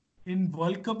in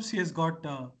World Cups, he has got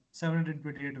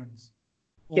 728 runs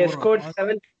He has overall. scored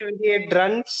 728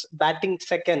 runs batting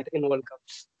second in World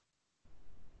Cups.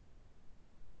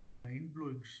 Mind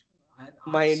blowing.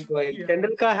 Mind blowing. Yeah,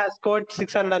 Tendulkar has scored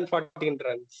 614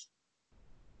 runs.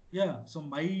 yeah. So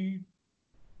my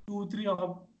two, three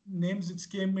names which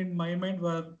came in my mind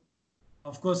were,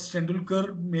 of course,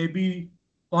 Tendulkar, maybe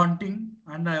Ponting,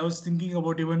 and I was thinking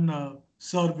about even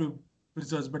Sir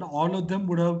Bridges, but all of them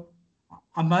would have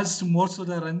amassed most of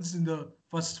the runs in the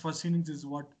first innings, is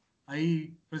what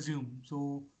I presume.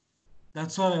 So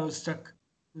that's why I was stuck.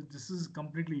 This is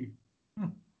completely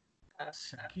Uh,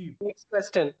 Shakib. Next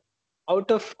question. Out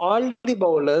of all the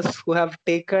bowlers who have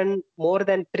taken more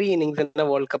than 3 innings in a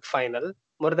World Cup final,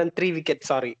 more than 3 wickets,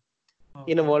 sorry,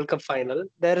 in a Okay. World Cup final,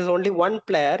 there is only one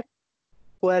player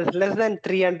who has less than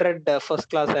 300 first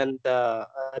class and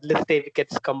list A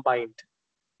wickets combined.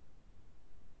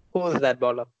 Who is that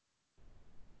bowler?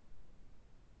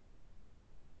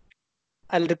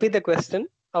 I'll repeat the question.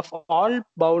 Of all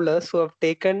bowlers who have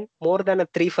taken more than a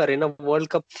 3 for in a World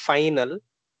Cup final,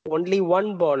 only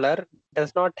one bowler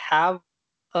does not have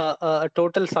a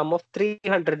total sum of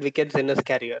 300 wickets in his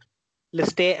career.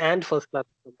 List A and first class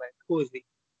combined. Who is he?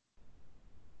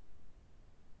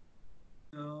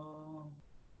 Uh,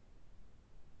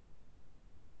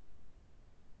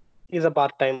 He's a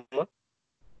part timer.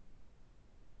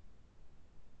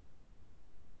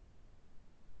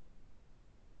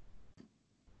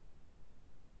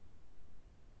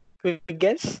 Quick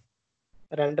guess?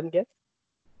 Random guess?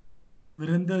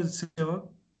 Virender Sehwag.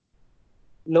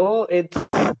 No, it's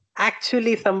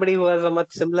actually somebody who has a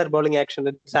much similar bowling action.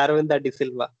 It's Aravinda De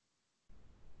Silva.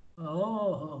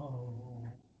 Oh.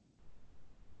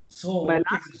 So, My okay.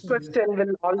 last question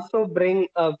will also bring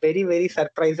a very, very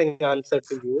surprising answer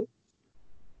to you.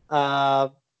 Uh,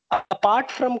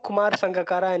 Apart from Kumar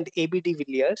Sangakkara and AB de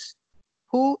Villiers,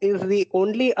 who is the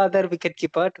only other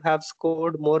wicketkeeper to have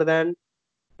scored more than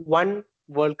one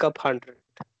World Cup 100?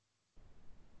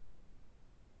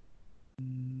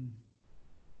 Mm,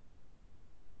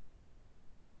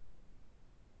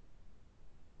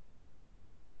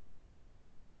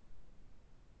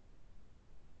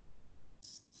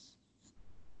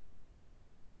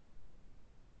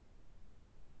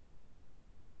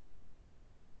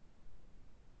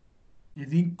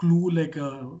 any clue like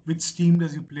which team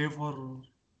does he play for?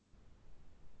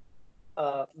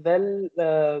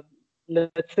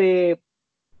 Let's say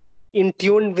in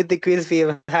tune with the quiz we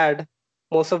have had,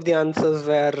 most of the answers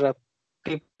were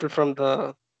people from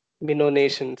the Minnow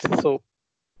nations. So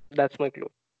that's my clue.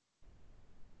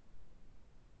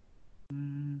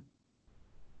 Mm,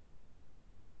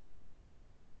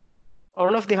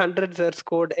 One of the hundreds were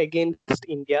scored against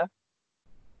India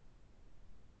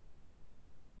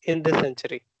in this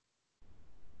century.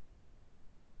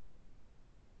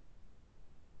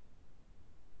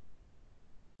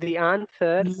 The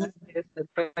answer Neil, is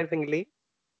surprisingly,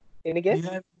 any guess?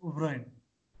 Neil O'Brien.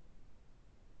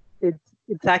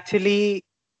 It's actually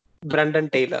Brendan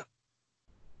Taylor.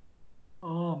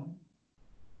 Um,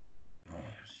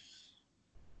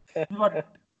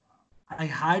 but I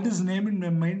had his name in my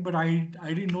mind, but I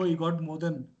didn't know he got more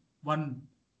than one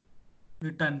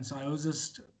return. So I was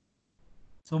just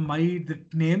so my the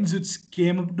names which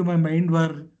came up to my mind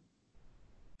were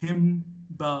him,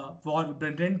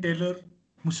 Brendan Taylor,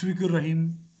 Mushfiqur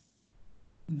Rahim.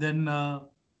 Then I'm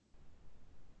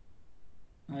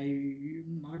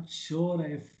not sure.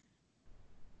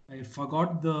 I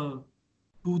forgot the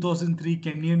 2003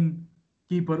 Kenyan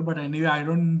keeper, but anyway, I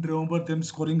don't remember them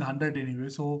scoring 100 anyway.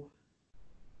 So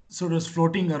it was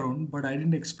floating around, but I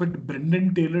didn't expect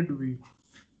Brendan Taylor to be.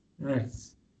 Right.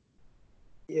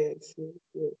 Yes, yes,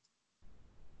 yes.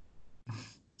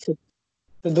 So,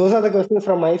 so those are the questions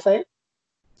from my side.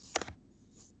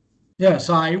 Yeah,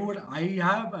 so I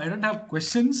don't have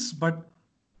questions, but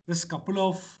there's a couple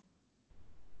of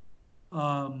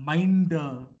mind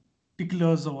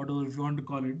ticklers or whatever if you want to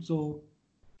call it. So,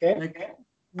 Okay. like,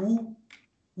 who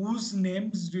whose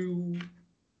names do you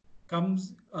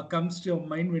comes to your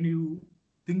mind when you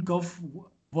think of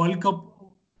World Cup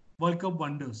World Cup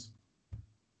wonders?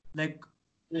 Like,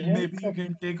 maybe you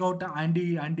can take out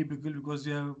Andy Bickle because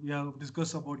we have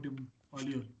discussed about him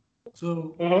earlier.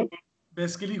 So Mm-hmm.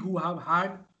 basically, who have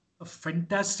had a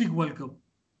fantastic World Cup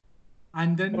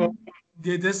and Mm-hmm. then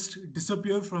they just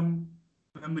disappear from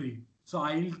memory. So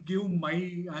I'll give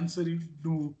my answer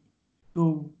to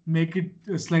make it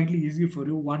slightly easier for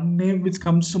you. One name which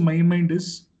comes to my mind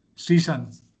is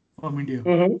Srishant from India.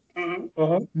 Mm-hmm.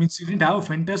 Mm-hmm. Means he didn't have a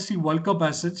fantastic World Cup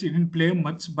as such. He didn't play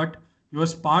much, but he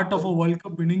was part of a World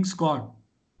Cup winning squad.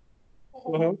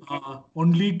 Mm-hmm.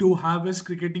 Only to have his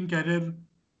cricketing career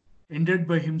ended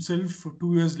by himself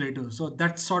 2 years later. So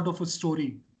that's sort of a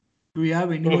story. Do you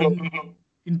have Mm-hmm. anyone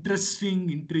interesting,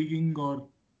 intriguing, or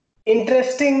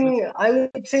Interesting. I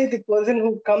would say the person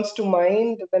who comes to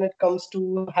mind when it comes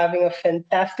to having a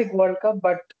fantastic World Cup,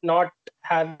 but not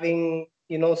having,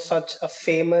 such a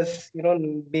famous,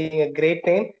 being a great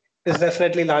name is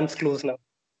definitely Lance Klusener.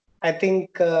 I think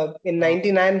in uh,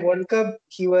 '99 World Cup,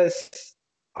 he was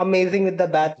amazing with the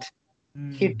bat.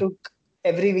 He hmm, took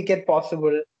every wicket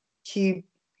possible. He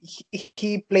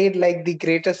he played like the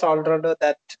greatest all-rounder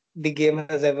that the game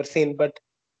has ever seen. But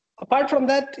apart from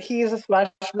that, he is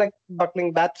a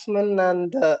buckling batsman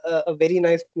and a very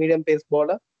nice medium pace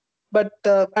bowler. But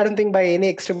I don't think by any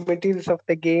extremities of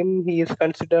the game he is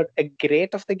considered a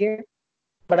great of the game.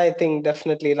 But I think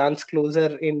definitely Lance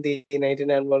Closer in the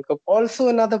 '99 World Cup. Also,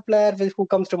 another player who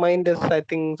comes to mind is I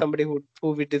think somebody who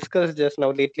we discussed just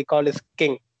now lately called is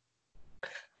King.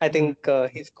 I hmm,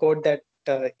 think he scored that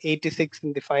 86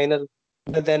 in the final,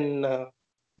 but then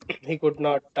he could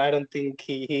not. I don't think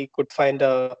he could find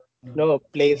a a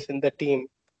place in the team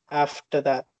after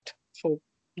that. So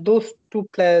those two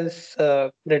players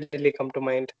readily come to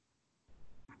mind.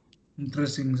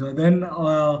 interesting. So then,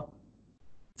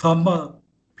 from a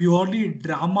purely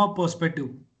drama perspective,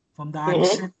 from the Mm-hmm.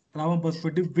 action drama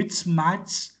perspective, which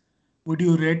match would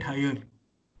you rate higher?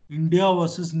 India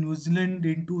versus New Zealand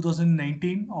in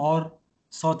 2019 or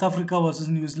South Africa versus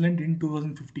New Zealand in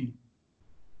 2015?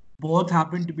 Both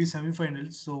happen to be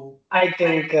semi-finals. So, I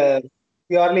think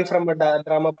purely from a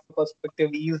drama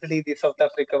perspective, easily the South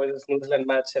Africa versus New Zealand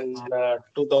match in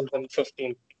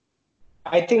 2015.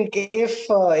 I think if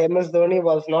MS Dhoni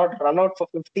was not run out for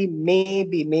 50,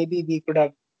 maybe we could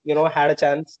have had a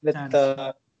chance with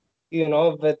chance.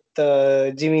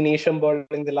 Jimmy Neesham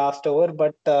bowling the last over,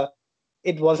 but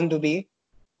it wasn't to be.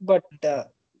 But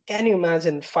can you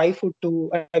imagine 5 for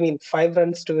 2? I mean, 5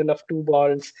 runs to win of 2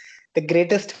 balls. The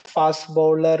greatest fast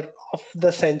bowler of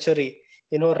the century,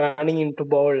 running into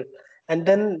ball, and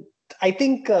then I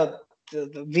think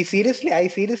I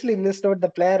seriously missed out the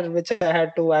player which I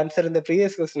had to answer in the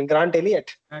previous question, Grant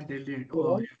Elliott. And Elliot. You Oh,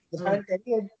 know, yeah. Grant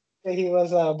Elliott, he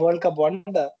was a World Cup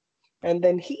wonder, and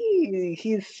then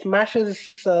he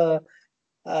smashes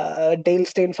Dale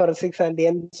Steyn for a six, and he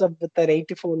ends up with an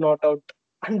 84 not out.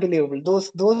 Unbelievable.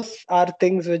 Those are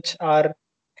things which are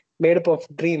made up of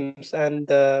dreams,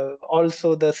 and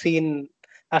also the scene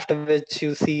after which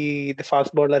you see the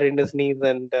fast bowler in his knees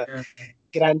and Yeah.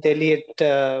 Grant Elliott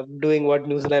doing what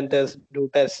New Zealanders do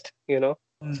best,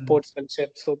 Mm.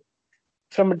 sportsmanship. So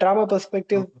from a drama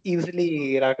perspective, Oh,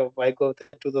 easily Raghav, I go with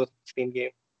the 2016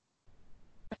 game.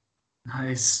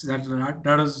 nice.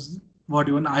 That is what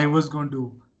even I was going to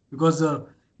do. Because the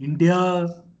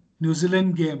India New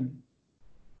Zealand game,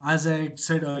 as I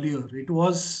said earlier, it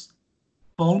was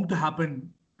bound to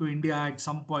happen to India at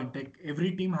some point. Like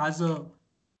every team has a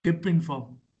dip in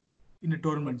form in a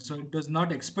tournament. So it was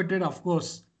not expected, of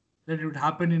course, that it would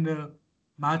happen in a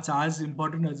match as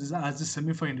important as the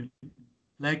semi-final.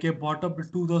 Like a brought up the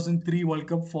 2003 World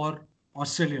Cup for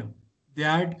Australia. They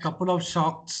had couple of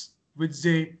shocks which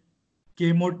they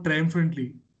came out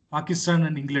triumphantly, Pakistan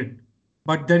and England.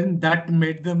 But then that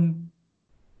made them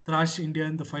thrash India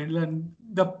in the final, and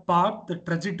the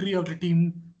trajectory of the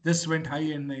team just went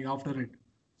high and high after it.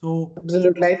 So,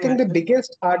 Absolutely. I I, think the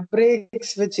biggest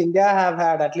heartbreaks which India have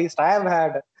had, at least I have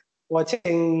had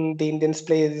watching the Indians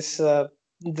play, is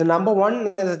the number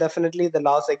one is definitely the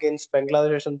loss against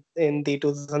Bangladesh in the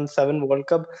 2007 World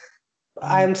Cup.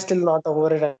 I am mm, still not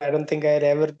over it. I don't think I'll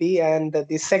ever be. And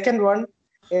the second one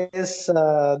is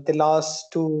the loss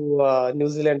to New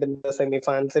Zealand in the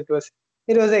semifinals.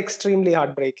 It was extremely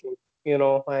heartbreaking.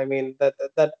 I mean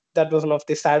that was one of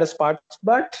the saddest parts.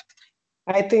 But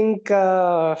I think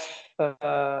as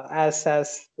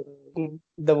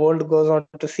the world goes on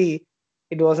to see,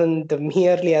 it wasn't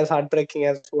merely as heartbreaking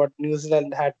as what New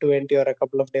Zealand had to endure a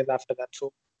couple of days after that.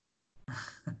 So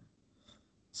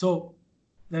so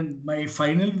then my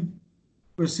final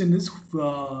question is,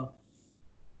 uh,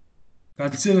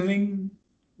 considering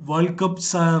World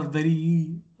Cups are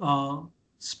very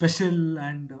special,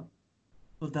 and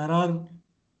so there are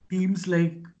teams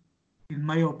like, in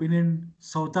my opinion,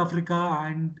 South Africa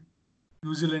and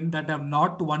New Zealand that have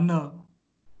not won a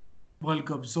World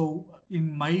Cup. So,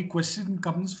 in my question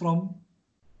comes from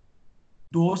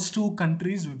those two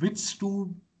countries. Which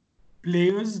two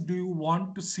players do you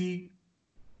want to see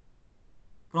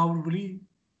probably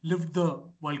lift the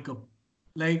World Cup?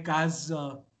 Like as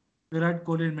Virat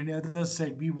Kohli and many others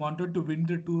said, we wanted to win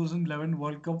the 2011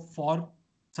 World Cup for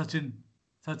Sachin,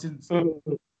 Sachin,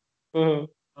 mhm, mhm,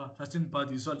 Sachin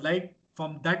Padi. So, like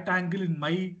from that angle, in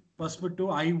my perspective,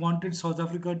 I wanted South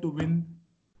Africa to win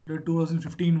the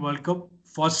 2015 World Cup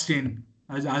for Stein,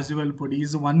 as you well put.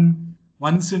 He's one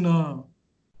once in a,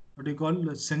 what do you call,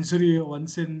 a century,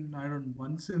 once in, I don't know,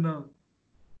 once in a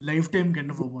lifetime kind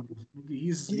of a one.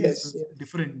 He's yes, yes.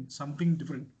 different, something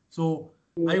different. So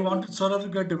I Mhm, wanted South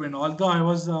Africa to win, although I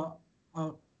was a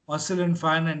Australian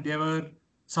fan and they were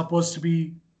supposed to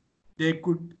be, they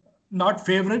could not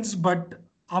favorites, but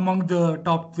among the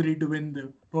top three to win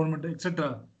the tournament,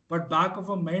 etc. But back of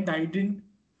my mind, I didn't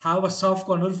have a soft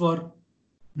corner for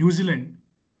New Zealand.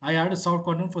 I had a soft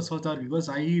corner for South Africa because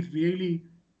I really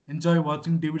enjoy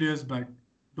watching De Villiers bat,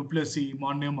 Duplessis,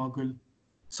 Monday Markle.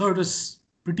 So it was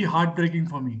pretty heartbreaking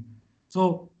for me.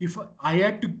 So if I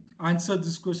had to answer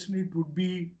this question, it would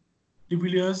be De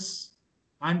Villiers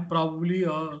and probably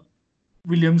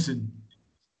Williamson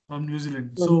from New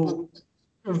Zealand. mhm, So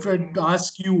if I'd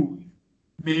ask you,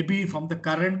 maybe from the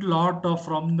current lot or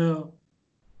from the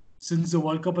since the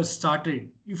World Cup has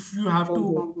started, if you have to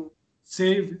mhm,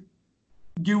 say,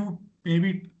 give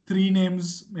maybe three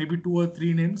names, maybe two or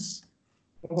three names,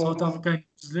 South mhm, Africa and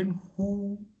New Zealand,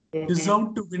 who mhm.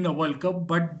 deserve to win a World Cup,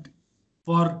 but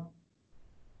for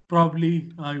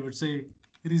probably, I would say,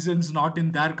 reasons not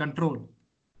in their control,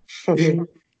 they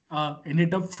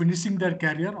ended up finishing their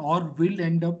career or will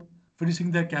end up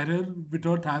finishing their career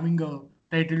without having a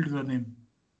title to their name.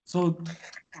 So,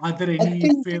 are there I any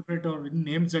think favorite or any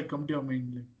names that come to your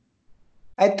mind? Like,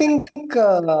 I think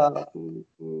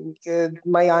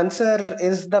my answer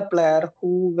is the player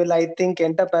who will, I think,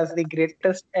 end up as the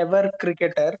greatest ever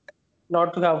cricketer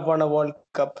not to have won a World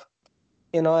Cup.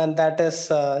 And that is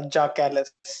Jacques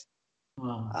Kallis.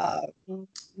 uh, Uh,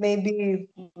 Maybe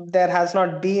there has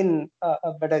not been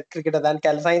a better cricketer than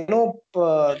Kallis. I know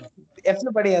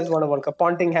everybody has won a World Cup.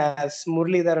 Ponting has,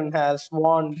 Muralidharan has,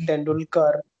 Vaughan,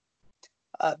 Tendulkar.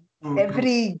 Uh, True, true.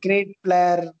 every great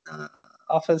player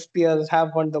of his peers have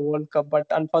won the World Cup, but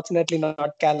unfortunately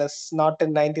not Callus. Not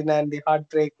in '99, the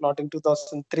heartbreak. Not in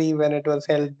 2003 when it was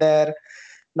held there.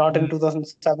 Not in Mm,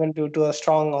 2007 due to a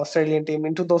strong Australian team.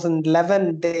 In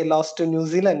 2011, they lost to New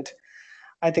Zealand.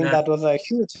 I think yeah. that was a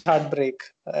huge heartbreak.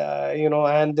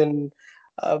 And then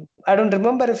I don't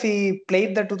remember if he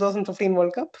played the 2015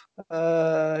 World Cup.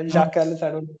 No, Jacques Kallis,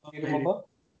 I don't no, really he didn't. remember.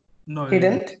 No, He he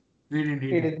didn't. didn't. He didn't. He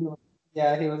He didn't. didn't.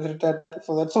 Yeah, he was retired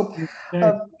for that. So, Yeah.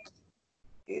 uh,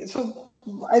 so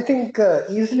I think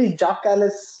easily Jacques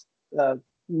Kallis,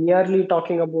 merely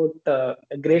talking about the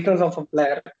greatness of a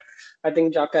player. I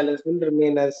think Jacques Kallis will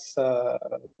remain as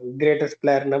greatest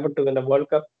player never to win a World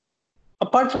Cup.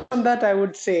 Apart from that, I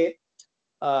would say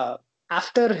uh,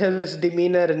 after his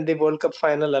demeanor in the World Cup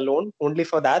final alone, only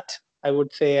for that, I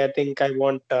would say I think I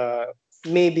want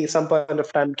maybe some point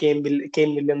of time Kane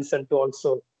Williamson to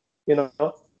also,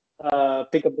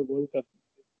 pick up the World Cup.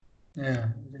 Yeah.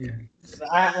 Yeah.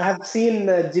 I have seen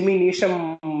Jimmy Neesham,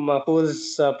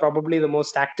 who's probably the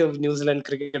most active New Zealand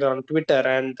cricketer on Twitter,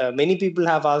 and many people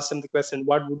have asked him the question,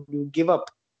 "What would you give up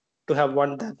to have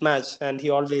won that match?" And he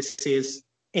always says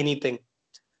anything.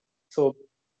 So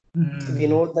we Mm.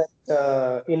 know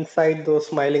that inside those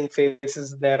smiling faces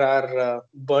there are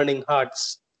burning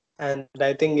hearts, and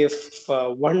I think if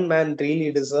one man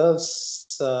really deserves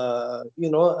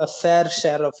a fair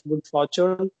share of good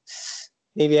fortune,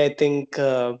 maybe I think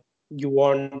you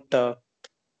want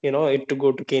it to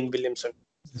go to Kane Williamson.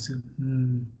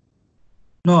 Mm.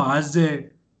 No, as the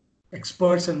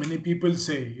experts and many people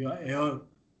say, a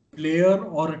player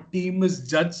or a team is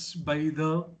judged by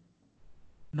the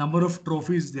number of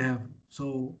trophies they have.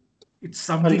 So it's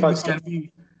something which can Unfortunately.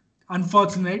 be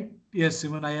unfortunate. Yes,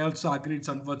 even I also agree it's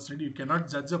unfortunate. You cannot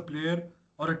judge a player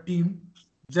or a team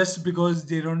just because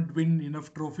they don't win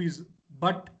enough trophies.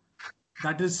 But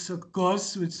that is a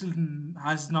curse which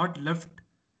has not left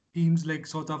teams like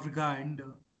South Africa and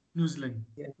New Zealand.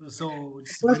 So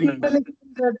it's Personally, very, I think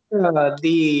that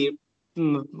the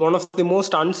one of the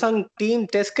most unsung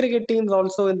Test cricket teams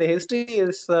also in the history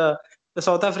is the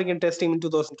South African Test team in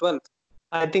 2012.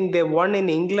 I think they won in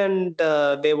England,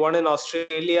 they won in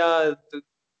Australia,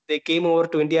 they came over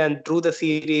to India and drew the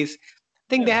series. I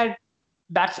think they yeah, had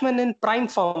batsmen in prime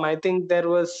form. I think there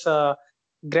was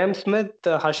Graham Smith,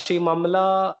 Hashim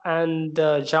Amla, and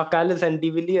Jacques Kallis and De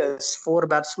Villiers, four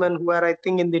batsmen who were, I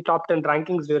think, in the top 10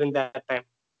 rankings during that time.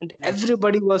 And yes,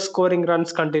 everybody was scoring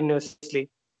runs continuously.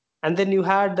 And then you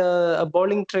had a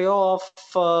bowling trio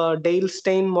of Dale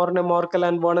Steyn, Morne Morkel,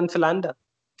 and Vernon Philander.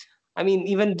 I mean,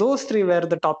 even those three were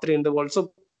the top three in the world.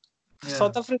 So yeah,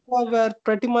 South Africa were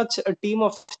pretty much a team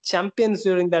of champions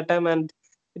during that time, and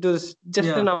it was just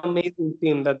yeah. an amazing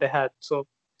team that they had. So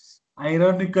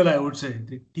Ironical, I would say.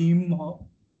 The team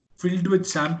filled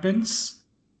with champions,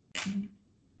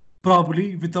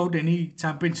 probably without any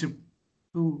championship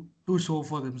to show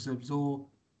for themselves.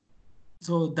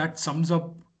 So that sums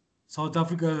up South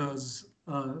Africa's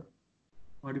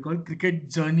what do you call it, cricket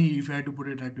journey, if I had to put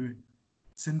it that way,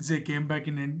 since they came back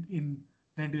in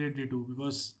 1982,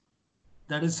 because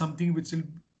that is something which will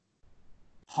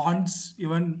haunts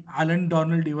even Alan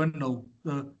Donald even now,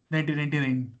 the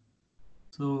 1999.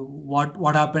 So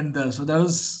what happened there? So that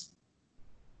was,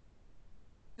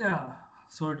 yeah.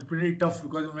 So it's pretty tough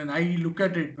because when I look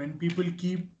at it, when people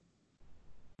keep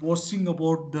boasting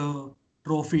about the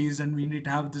trophies and we need to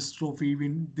have this trophy,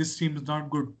 when this team is not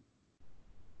good,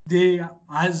 they,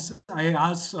 as I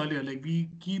asked earlier, like we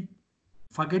keep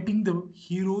forgetting the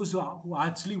heroes who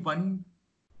actually won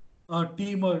a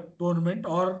team or tournament,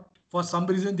 or for some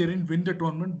reason they didn't win the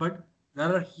tournament, but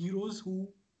there are heroes who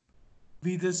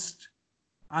we just,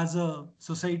 as a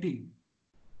society,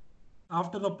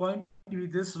 after the point we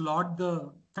just laud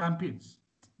the champions.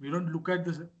 We don't look at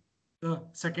the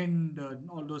second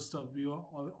all those stuff. We are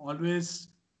always,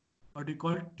 what do you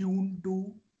call it, tuned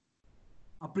to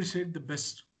appreciate the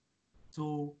best.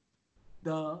 So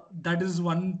that is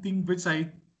one thing which I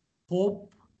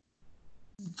hope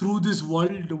through this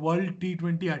world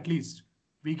T20 at least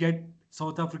we get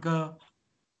South Africa,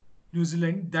 New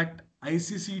Zealand that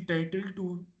ICC title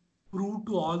to prove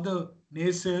to all the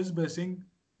naysayers by saying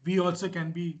we also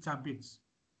can be champions.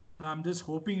 I'm just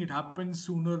hoping it happens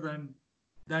sooner than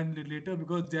later,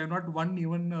 because they have not won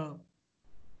even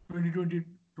 2020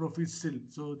 trophies still.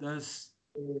 So there's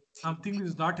something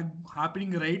is not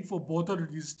happening right for both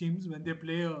of these teams when they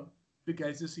play a big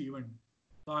ICC event.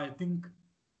 So I think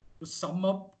to sum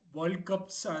up World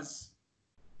Cups as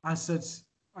such,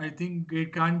 I think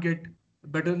it can't get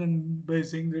better than by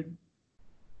saying that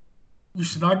you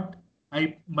should not.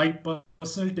 My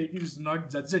personal take is not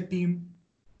judge a team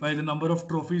by the number of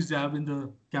trophies they have in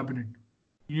the cabinet.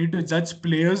 You need to judge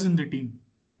players in the team.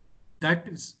 That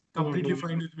is completely Mhm.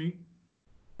 fine with me.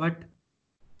 But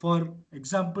for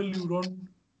example, you don't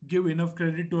give enough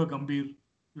credit to a Gambhir.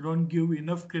 You don't give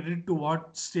enough credit to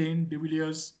what Stein, De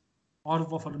Villiers, or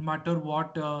for matter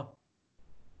what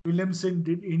Williamson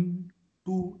did in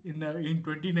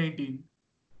 2019.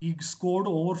 He scored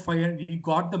over five and he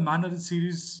got the Man of the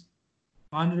Series,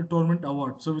 Man of the Tournament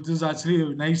award. So which is actually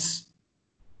a nice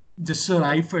gesture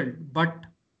I felt. But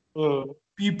Mm.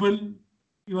 people,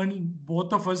 even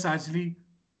both of us actually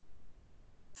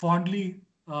fondly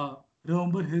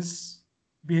remember his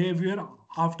behavior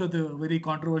after the very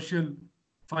controversial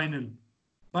final.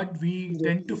 But we Yes.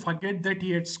 tend to forget that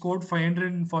he had scored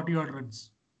 540 odd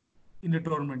runs in the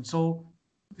tournament. So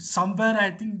somewhere I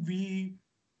think we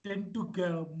tend to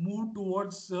move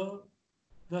towards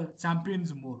the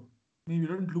champions more. I mean, we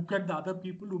don't look at the other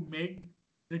people who made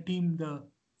the team the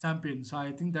champions. So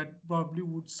I think that probably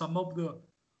would sum up the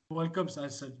World Cups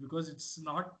as such because it's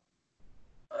not.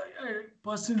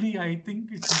 Personally, I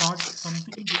think it's not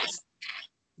something which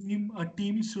a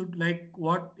team should like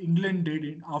what England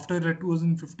did after the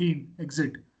 2015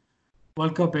 exit.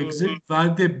 World Cup Mm. exit, where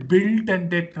they built and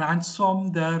they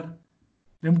transformed their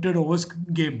limited overs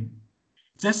game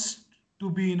just to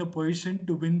be in a position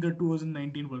to win the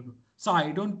 2019 World Cup. So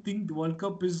I don't think the World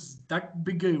Cup is that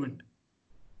big an event.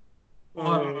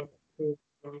 Or Mm.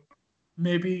 Mm.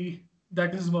 maybe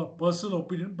that is my personal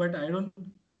opinion, but I don't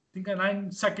think.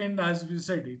 And second, as we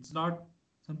said, it's not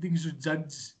something you should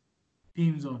judge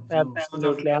teams on. So South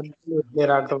Absolutely, Africa. absolutely,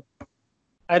 Raghav.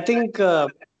 I think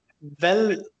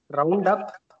well round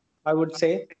up, I would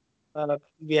say.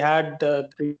 We had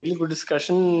really good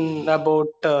discussion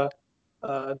about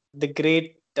the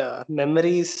great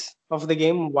memories of the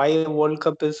game, why World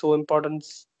Cup is so important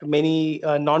to many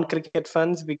non-cricket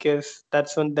fans, because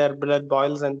that's when their blood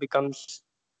boils and becomes,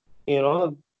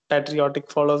 patriotic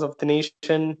followers of the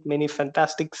nation. Many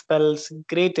fantastic spells,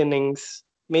 great innings,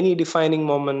 many defining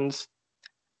moments,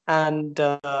 and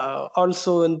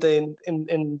also in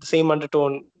the same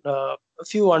undertone, a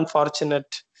few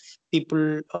unfortunate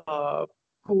people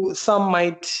who some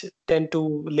might tend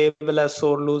to label as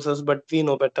sore losers, but we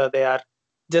know better. They are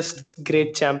just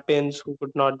great champions who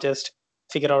could not just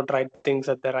figure out right things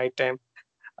at the right time.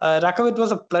 Rakav, it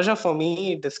was a pleasure for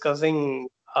me discussing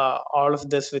all of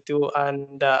this with you,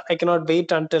 and I cannot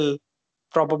wait until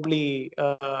probably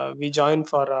we join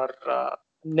for our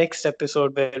next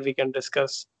episode where we can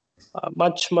discuss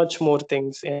much more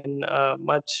things in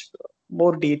much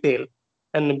more detail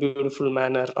and a beautiful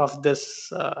manner of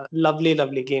this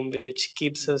lovely game which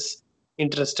keeps us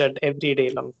interested every day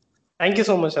long. Thank you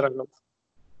so much, Raghav.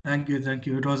 Thank you, thank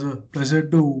you. It was a pleasure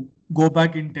to go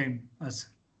back in time as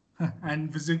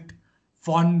and visit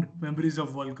fond memories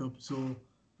of World Cup. So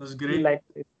it was great.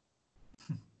 Likewise.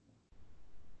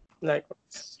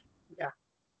 Likewise.